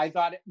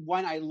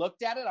 when I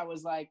looked at it, I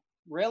was like,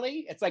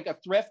 really? It's like a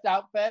thrift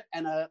outfit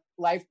and a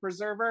life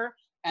preserver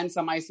and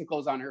some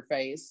icicles on her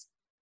face.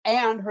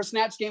 And her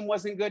Snatch Game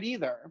wasn't good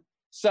either.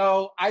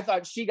 So I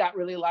thought she got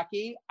really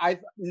lucky.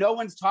 No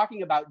one's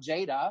talking about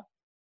Jada.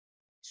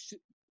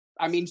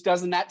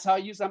 Doesn't that tell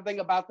you something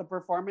about the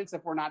performance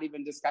if we're not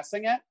even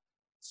discussing it?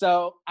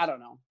 So I don't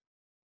know.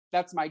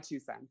 That's my 2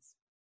 cents.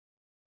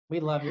 We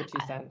love your 2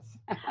 cents.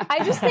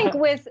 I just think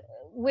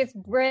with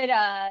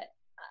Britta,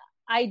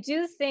 I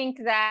do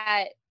think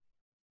that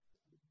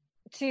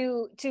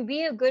to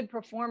be a good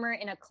performer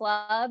in a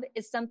club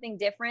is something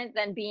different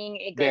than being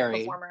a good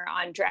performer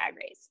on Drag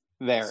Race.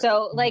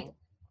 So like,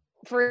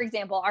 for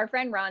example, our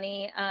friend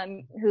Ronnie,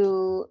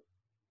 who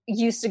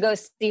used to go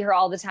see her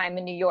all the time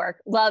in New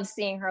York, loves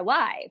seeing her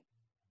live.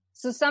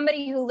 So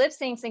somebody who lip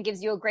syncs and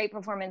gives you a great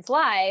performance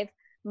live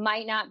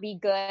might not be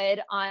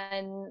good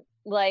on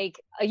like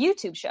a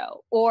YouTube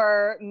show,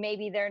 or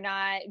maybe they're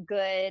not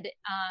good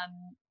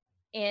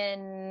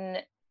in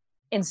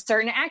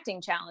certain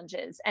acting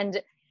challenges.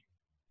 And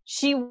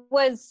she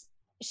was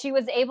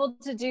able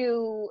to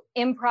do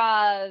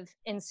improv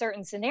in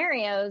certain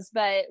scenarios,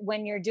 but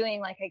when you're doing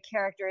like a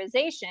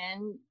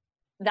characterization,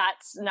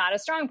 that's not a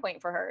strong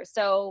point for her.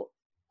 So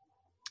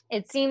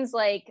it seems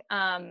like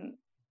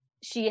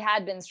she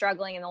had been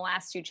struggling in the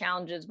last 2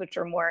 challenges, which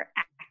are more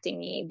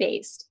acting-y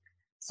based.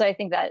 So I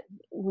think that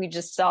we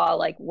just saw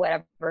like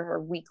whatever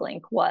her weak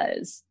link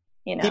was,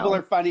 People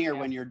are funnier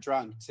when you're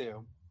drunk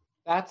too.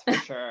 That's for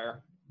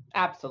sure.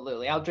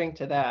 Absolutely. I'll drink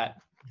to that.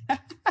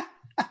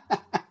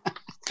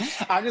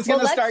 I'm just going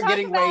to start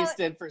getting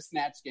wasted for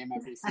Snatch Game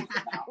every season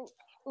now.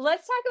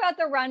 Let's talk about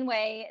the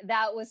runway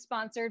that was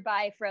sponsored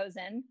by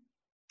Frozen.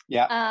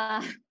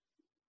 Yeah.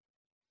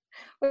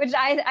 Which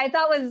I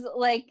thought was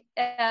like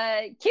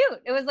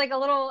cute. It was like a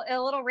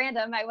little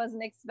random. I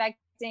wasn't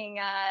expecting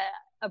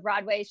a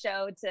Broadway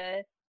show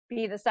to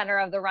be the center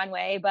of the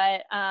runway,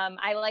 but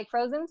I like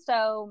Frozen,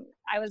 so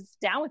I was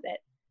down with it.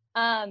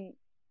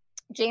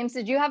 James,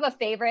 did you have a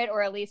favorite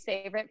or a least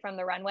favorite from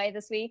the runway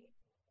this week?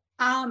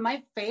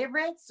 My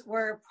favorites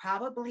were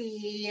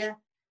probably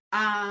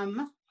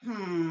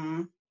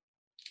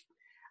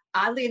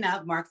Oddly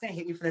enough, Mark's gonna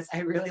hate me for this. I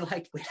really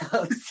liked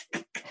Widows.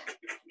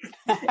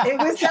 It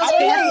was just I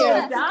don't hate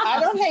you. enough. I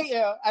don't hate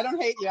you. I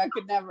don't hate you. I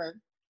could never.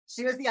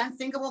 She was the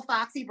unsinkable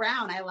Foxy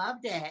Brown. I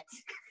loved it.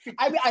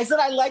 I mean, I said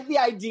I like the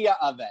idea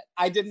of it.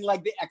 I didn't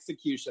like the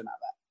execution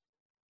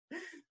of it.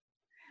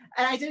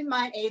 And I didn't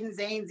mind Aiden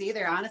Zanes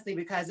either, honestly,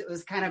 because it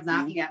was kind of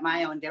knocking at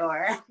my own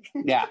door.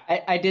 Yeah.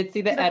 I did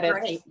see the She looked edits.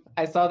 great.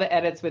 I saw the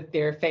edits with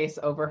their face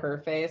over her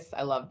face.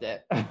 I loved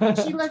it.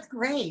 She looked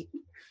great.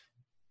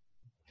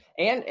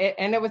 And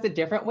it was a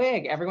different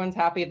wig. Everyone's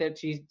happy that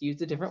she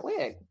used a different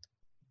wig.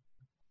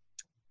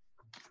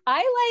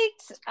 I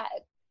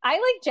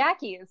liked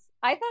Jackie's.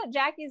 I thought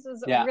Jackie's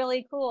was Yeah.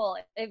 really cool.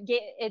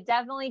 It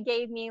definitely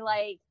gave me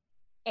like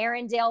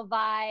Arendelle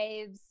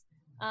vibes.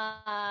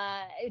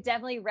 It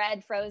definitely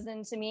read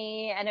Frozen to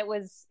me, and it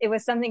was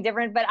something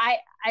different. But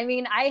I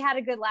mean, I had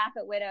a good laugh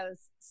at Widows,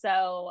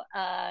 so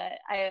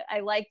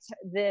I liked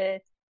the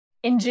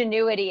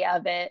ingenuity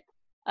of it,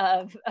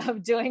 of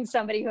doing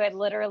somebody who had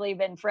literally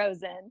been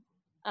frozen.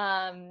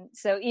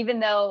 So even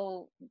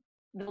though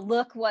the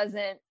look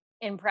wasn't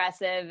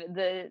impressive,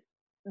 the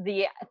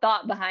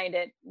thought behind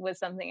it was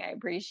something I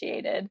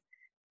appreciated.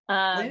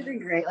 Wouldn't it have been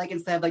great? Like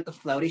instead of like the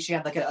floaty, she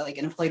had like an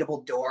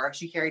inflatable door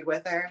she carried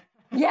with her.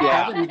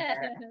 Yeah.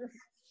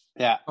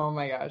 Yeah. Oh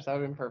my gosh, that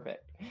would have been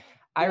perfect.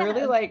 I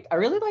really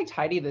liked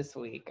Heidi this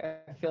week.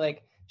 I feel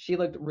like she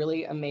looked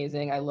really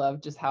amazing. I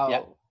love just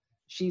how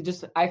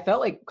I felt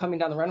like coming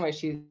down the runway,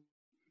 she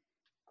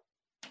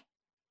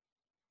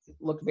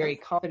looked very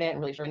confident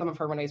and really sure. Some of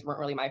her runways weren't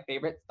really my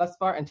favorites thus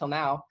far until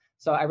now.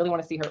 So I really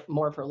want to see her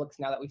more of her looks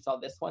now that we saw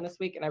this one this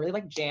week. And I really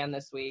like Jan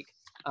this week.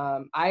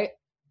 I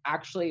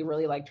actually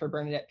really liked her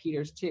Bernadette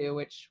Peters too,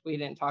 which we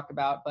didn't talk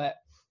about, but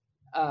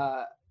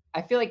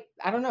I feel like,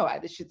 I don't know,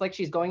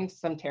 she's going into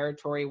some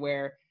territory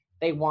where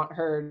they want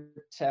her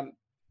to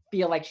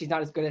feel like she's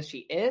not as good as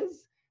she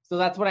is. So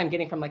that's what I'm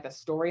getting from like the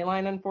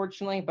storyline,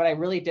 unfortunately. But I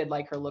really did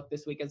like her look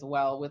this week as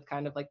well, with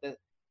kind of like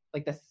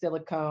the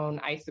silicone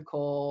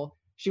icicle.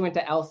 She went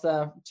to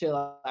Elsa, to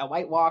a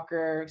White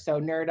Walker. So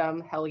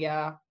nerdum, hell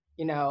yeah.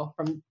 You know,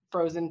 from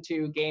Frozen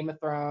to Game of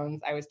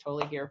Thrones, I was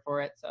totally here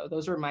for it. So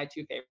those were my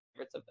two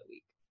favorites of the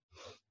week.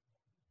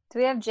 Do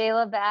we have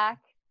Jayla back?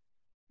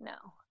 No.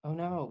 Oh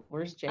no,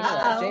 where's Jayla?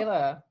 Uh-oh.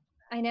 Jayla.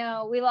 I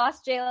know we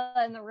lost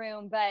Jayla in the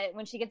room, but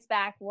when she gets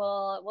back,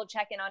 we'll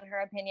check in on her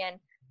opinion.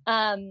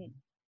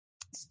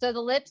 So the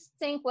lip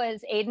sync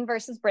was Aiden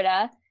versus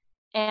Britta,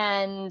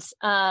 and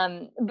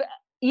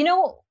you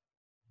know,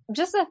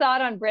 just a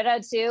thought on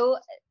Britta too.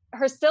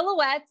 Her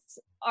silhouettes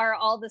are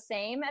all the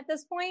same at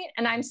this point,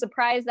 and I'm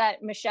surprised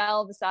that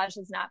Michelle Visage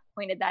has not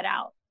pointed that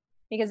out,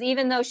 because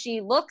even though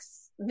she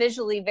looks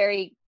visually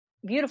very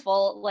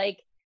beautiful, like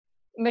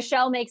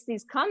Michelle makes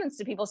these comments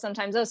to people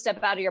sometimes, oh,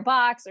 step out of your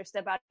box or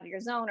step out of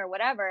your zone or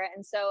whatever.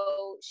 And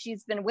so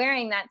she's been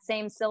wearing that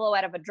same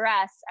silhouette of a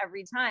dress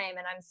every time.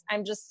 And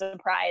I'm just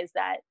surprised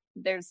that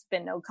there's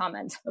been no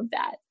comment of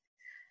that.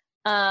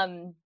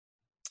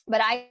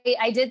 But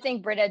I did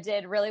think Britta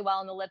did really well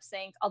in the lip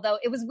sync, although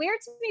it was weird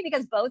to me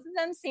because both of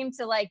them seemed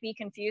to like be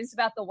confused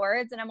about the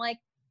words. And I'm like,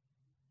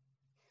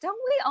 don't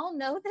we all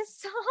know this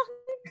song?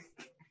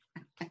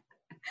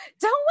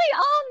 Don't we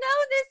all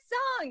know this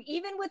song?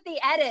 Even with the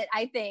edit,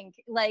 I think.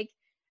 Like,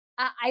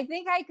 I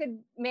think I could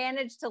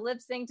manage to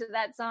lip sync to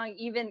that song,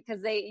 even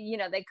because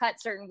they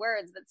cut certain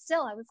words. But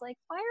still, I was like,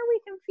 why are we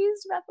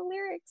confused about the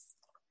lyrics?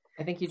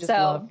 I think you just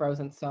love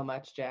Frozen so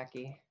much,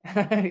 Jackie.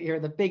 You're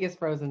the biggest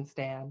Frozen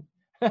stan.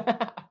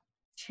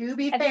 To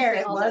be fair,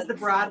 it was the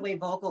Broadway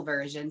vocal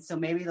version, so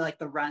maybe like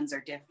the runs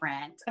are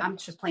different. I'm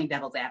just playing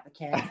devil's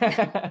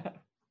advocate.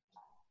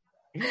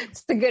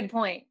 It's a good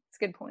point. It's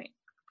a good point.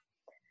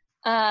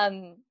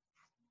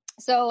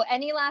 So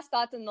any last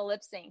thoughts on the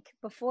lip sync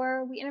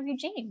before we interview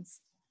James?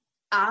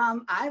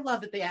 I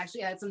love that they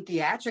actually had some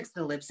theatrics to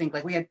the lip sync.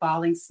 Like we had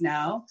Falling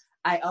Snow.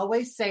 I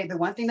always say the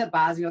one thing that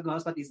bothers me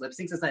most about these lip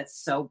syncs is that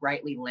it's so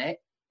brightly lit.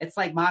 It's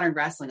like modern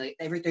wrestling.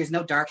 Like there's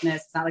no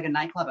darkness. It's not like a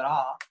nightclub at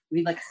all. We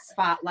need like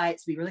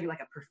spotlights. We really get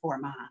like a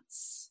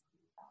performance.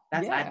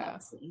 That's what I love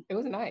to see. It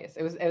was nice.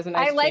 It was a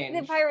nice I like change.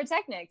 the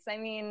pyrotechnics. I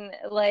mean,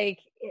 like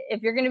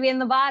if you're going to be in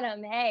the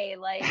bottom, hey,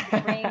 like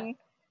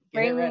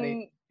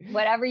bring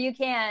whatever you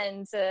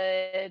can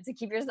to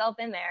keep yourself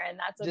in there, and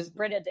that's what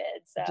Britta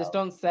did. So just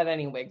don't set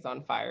any wigs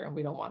on fire.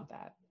 We don't want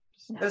that.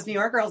 No. Those New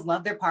York girls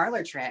love their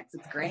parlor tricks.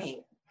 It's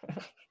great.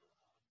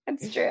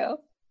 That's true.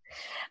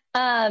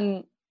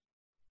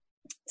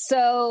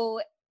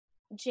 So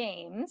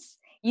James,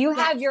 you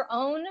have your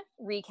own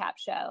recap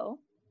show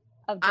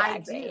of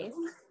Drag Race.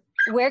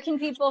 Where can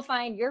people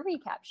find your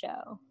recap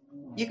show?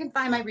 You can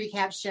find my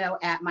recap show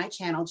at my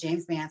channel,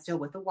 James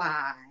Mansfield with a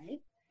Y.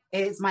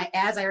 It's my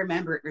As I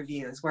Remember It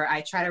reviews, where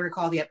I try to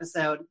recall the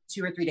episode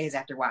 2 or 3 days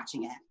after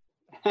watching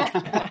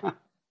it.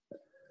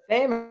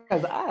 Same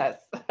as us,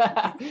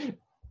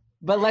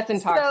 but less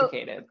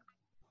intoxicated.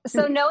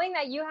 So knowing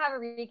that you have a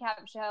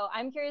recap show,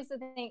 I'm curious to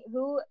think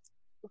who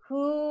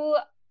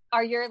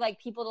are your like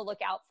people to look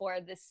out for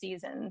this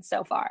season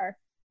so far?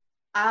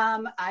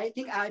 I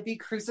think I would be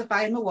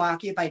crucified in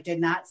Milwaukee if I did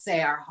not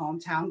say our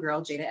hometown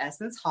girl, Jada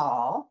Essence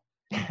Hall.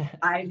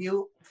 I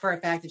knew for a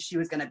fact that she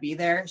was going to be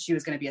there. She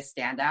was going to be a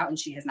standout, and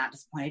she has not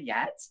disappointed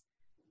yet.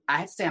 I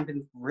have to say, I've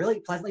been really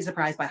pleasantly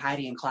surprised by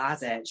Heidi in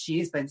Closet.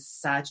 She's been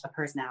such a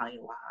personality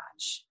to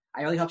watch.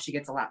 I really hope she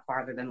gets a lot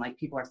farther than like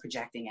people are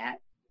projecting it.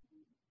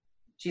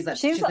 She's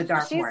the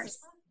dark horse.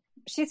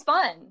 She's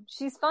fun.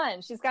 She's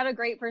fun. She's got a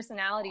great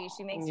personality.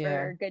 She makes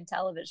for good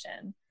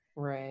television.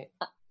 Right.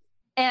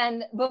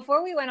 And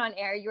before we went on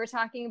air, you were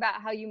talking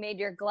about how you made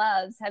your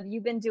gloves. Have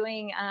you been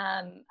doing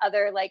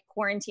other like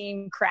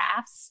quarantine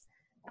crafts?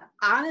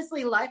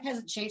 Honestly, life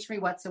hasn't changed for me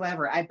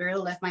whatsoever. I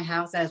barely left my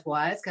house as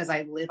was because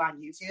I live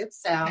on YouTube.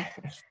 So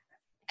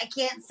I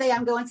can't say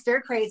I'm going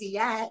stir crazy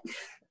yet.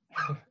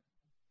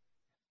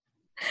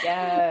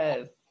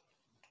 Yes.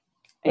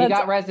 And you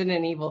got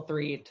Resident Evil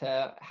 3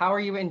 how are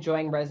you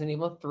enjoying Resident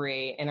Evil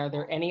 3? And are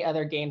there any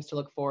other games to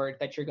look forward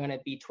that you're going to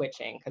be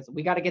twitching? Because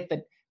we got to get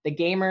the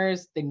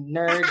gamers, the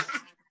nerds.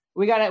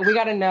 we got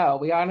to know.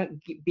 We got to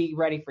be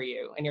ready for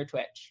you and your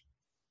Twitch.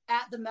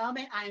 At the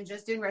moment, I'm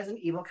just doing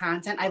Resident Evil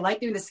content. I like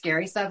doing the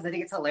scary stuff because I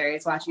think it's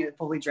hilarious watching a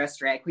fully dressed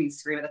drag queen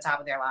scream at the top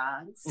of their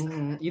lungs.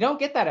 Mm-hmm. You don't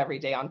get that every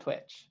day on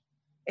Twitch.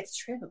 It's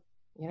true.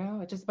 You know,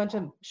 it's just a bunch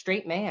of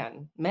straight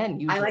men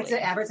usually. I like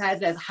to advertise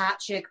it as hot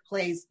chick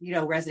plays,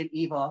 Resident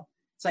Evil.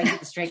 So I get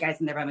the straight guys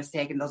in there by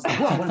mistake and those like,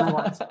 whoa, what am I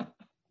watching?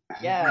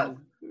 Yeah.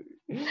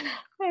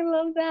 I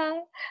love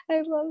that.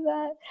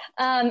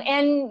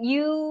 And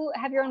you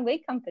have your own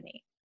wig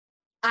company.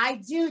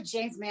 I do,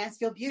 James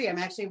Mansfield Beauty. I'm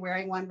actually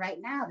wearing one right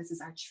now. This is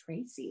our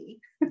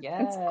Tracy.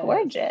 Yes. It's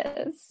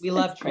gorgeous. We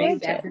love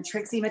Tracy. After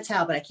Trixie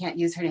Mattel, but I can't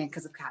use her name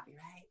because of copyrights.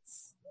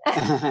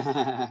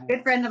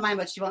 Good friend of mine,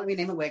 but she won't let me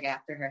name a wig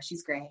after her.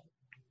 She's great.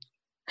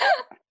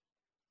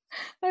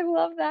 I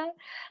love that.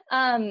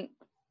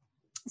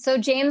 So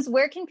James,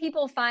 where can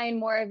people find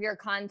more of your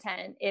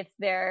content if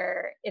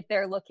they're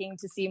looking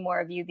to see more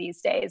of you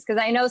these days?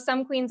 Because I know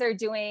some queens are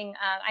doing,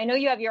 I know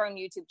you have your own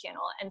YouTube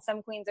channel, and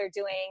some queens are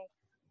doing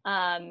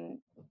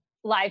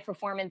live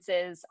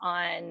performances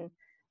on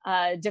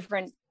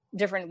different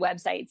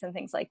websites and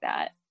things like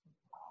that.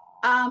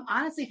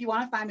 Honestly, if you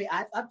want to find me,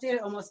 I've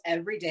updated almost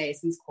every day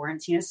since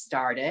quarantine has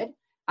started.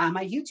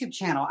 My YouTube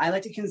channel, I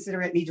like to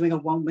consider it me doing a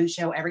one-woman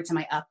show every time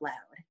I upload.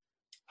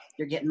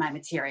 You're getting my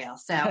material.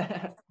 So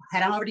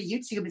head on over to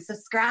YouTube and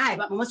subscribe.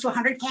 I'm almost to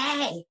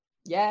 100K.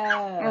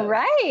 Yeah. All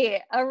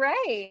right.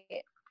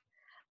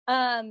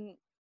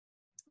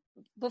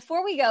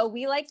 Before we go,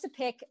 we like to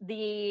pick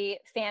the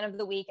fan of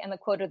the week and the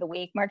quote of the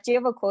week. Mark, do you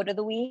have a quote of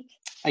the week?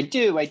 I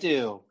do.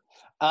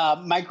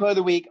 My quote of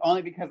the week,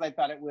 only because I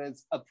thought it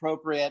was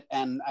appropriate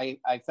and I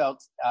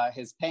felt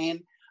his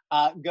pain,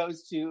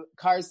 goes to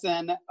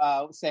Carson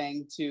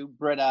saying to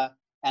Britta,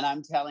 and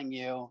I'm telling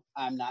you,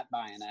 I'm not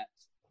buying it.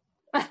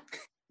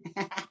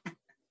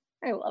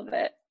 I love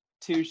it.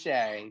 Touche.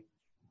 The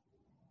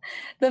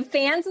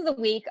fans of the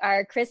week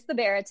are Chris the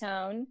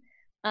Baritone,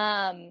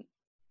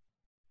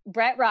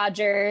 Brett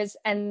Rogers,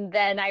 and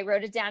then I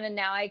wrote it down and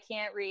now I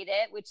can't read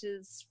it, which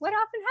is what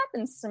often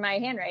happens to my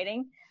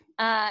handwriting.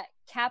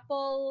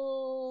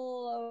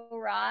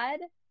 Capollorod.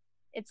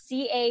 It's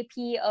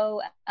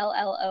Capollorod.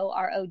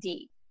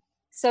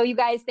 So you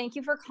guys, thank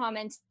you for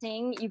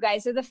commenting. You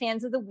guys are the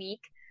fans of the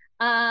week.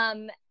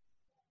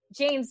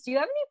 James, do you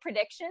have any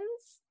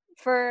predictions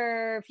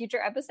for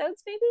future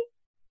episodes, maybe?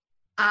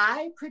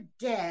 I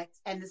predict,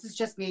 and this is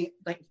just me,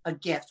 like a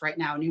gift right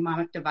now, a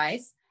mnemonic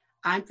device.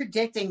 I'm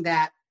predicting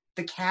that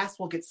the cast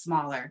will get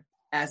smaller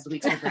as the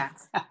weeks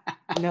progress.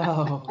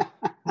 No.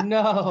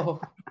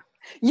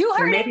 You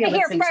heard it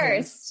here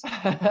first.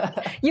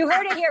 You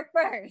heard it here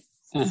first.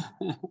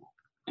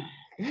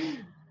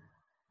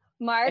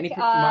 Mark,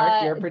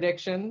 Mark, your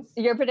predictions?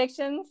 Your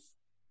predictions?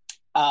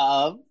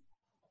 Of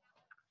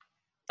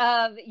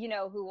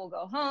who will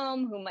go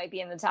home, who might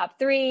be in the top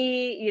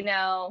 3,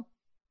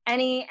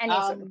 any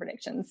sort of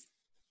predictions.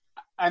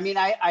 I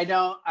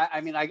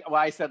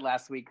said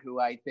last week who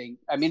I think.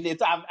 I think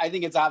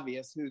it's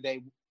obvious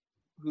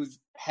who's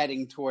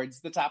heading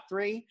towards the top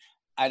 3.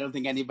 I don't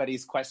think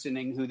anybody's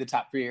questioning who the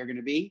top 3 are going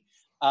to be.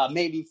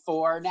 Maybe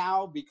 4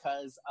 now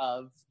because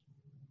of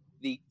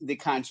the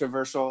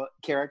controversial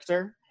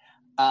character.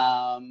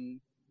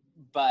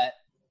 But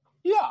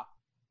yeah,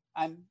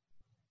 I'm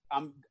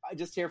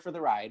just here for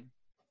the ride.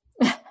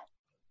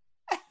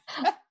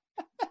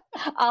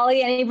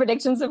 Ollie, any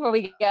predictions before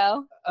we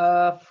go?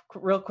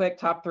 Real quick,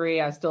 top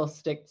 3, I still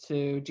stick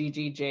to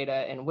Gigi,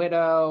 Jada, and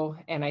Widow.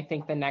 And I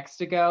think the next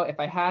to go, if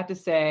I had to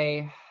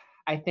say,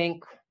 I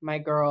think my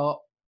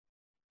girl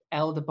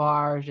Elle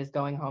DeBarge is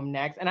going home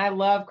next. And I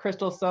love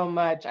Crystal so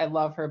much. I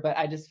love her, but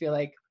I just feel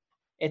like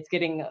it's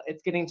getting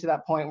to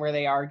that point where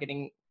they are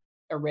getting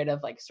rid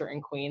of like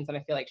certain queens, and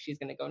I feel like she's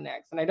going to go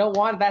next. And I don't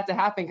want that to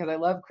happen because I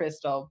love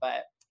Crystal,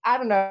 but I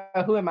don't know.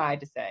 Who am I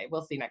to say?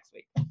 We'll see next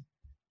week.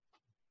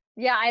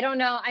 Yeah, I don't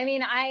know. I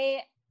mean,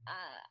 I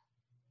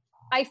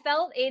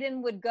felt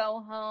Aiden would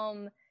go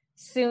home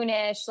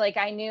soonish. Like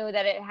I knew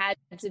that it had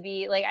to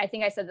be, like, I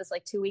think I said this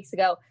like 2 weeks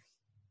ago.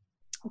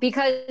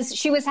 because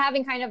she was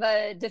having kind of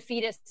a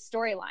defeatist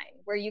storyline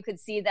where you could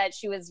see that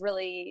she was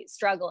really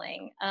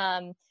struggling.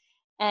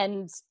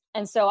 And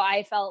so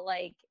I felt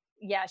like,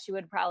 yeah, she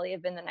would probably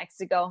have been the next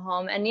to go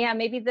home. And yeah,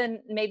 maybe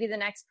the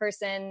next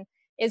person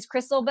is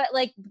Crystal. But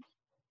like,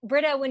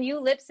 Britta, when you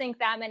lip sync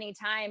that many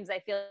times, I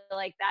feel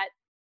like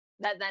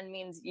that then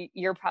means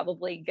you're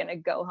probably going to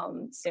go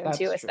home soon. That's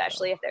too, true,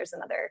 especially if there's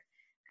another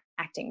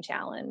acting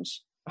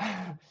challenge.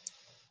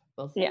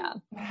 We'll see.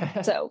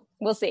 Yeah. So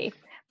we'll see.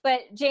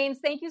 But James,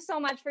 thank you so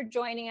much for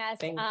joining us.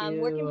 Thank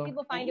you. Where can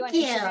people find you on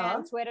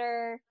Instagram,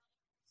 Twitter,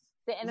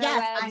 the interwebs?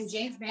 Yes, I'm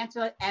James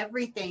Mansfield,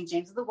 everything,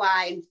 James with a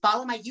Y. And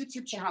follow my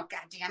YouTube channel.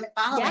 God damn it,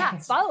 follow it. Yeah,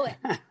 follow it.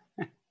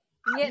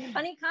 You get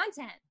funny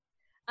content.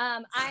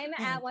 I'm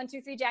at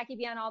 123 Jackie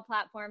B on all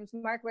platforms.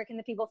 Mark, where can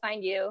the people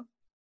find you?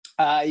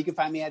 You can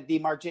find me at the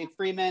Mark J.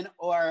 Freeman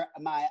or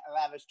my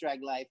lavish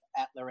drag life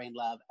at Lorraine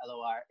Love,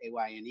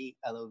 LORAYNE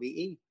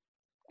LOVE.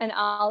 And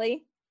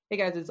Ollie? Hey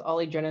guys, it's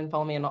Ollie Drennan.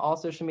 Follow me on all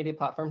social media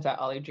platforms at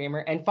Ollie Dreamer.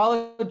 And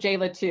follow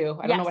Jayla too.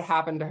 I don't know what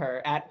happened to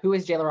her at Who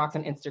is Jayla Rocks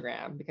on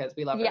Instagram because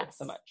we love her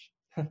so much.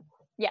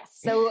 Yes.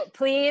 So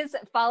please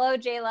follow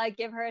Jayla.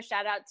 Give her a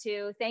shout out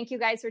too. Thank you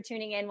guys for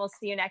tuning in. We'll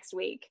see you next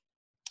week.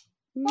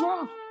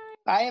 Bye.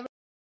 Bye.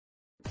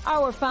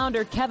 Our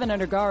founder, Kevin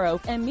Undergaro,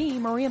 and me,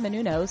 Maria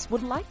Menounos,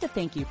 would like to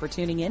thank you for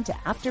tuning in to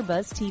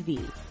AfterBuzz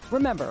TV.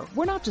 Remember,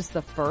 we're not just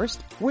the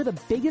first, we're the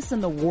biggest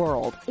in the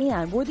world,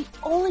 and we're the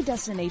only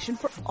destination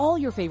for all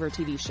your favorite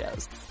TV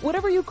shows.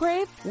 Whatever you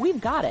crave, we've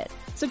got it.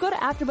 So go to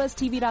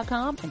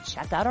AfterBuzzTV.com and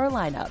check out our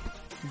lineup.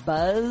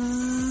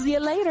 Buzz you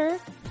later.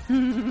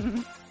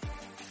 The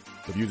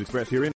views expressed herein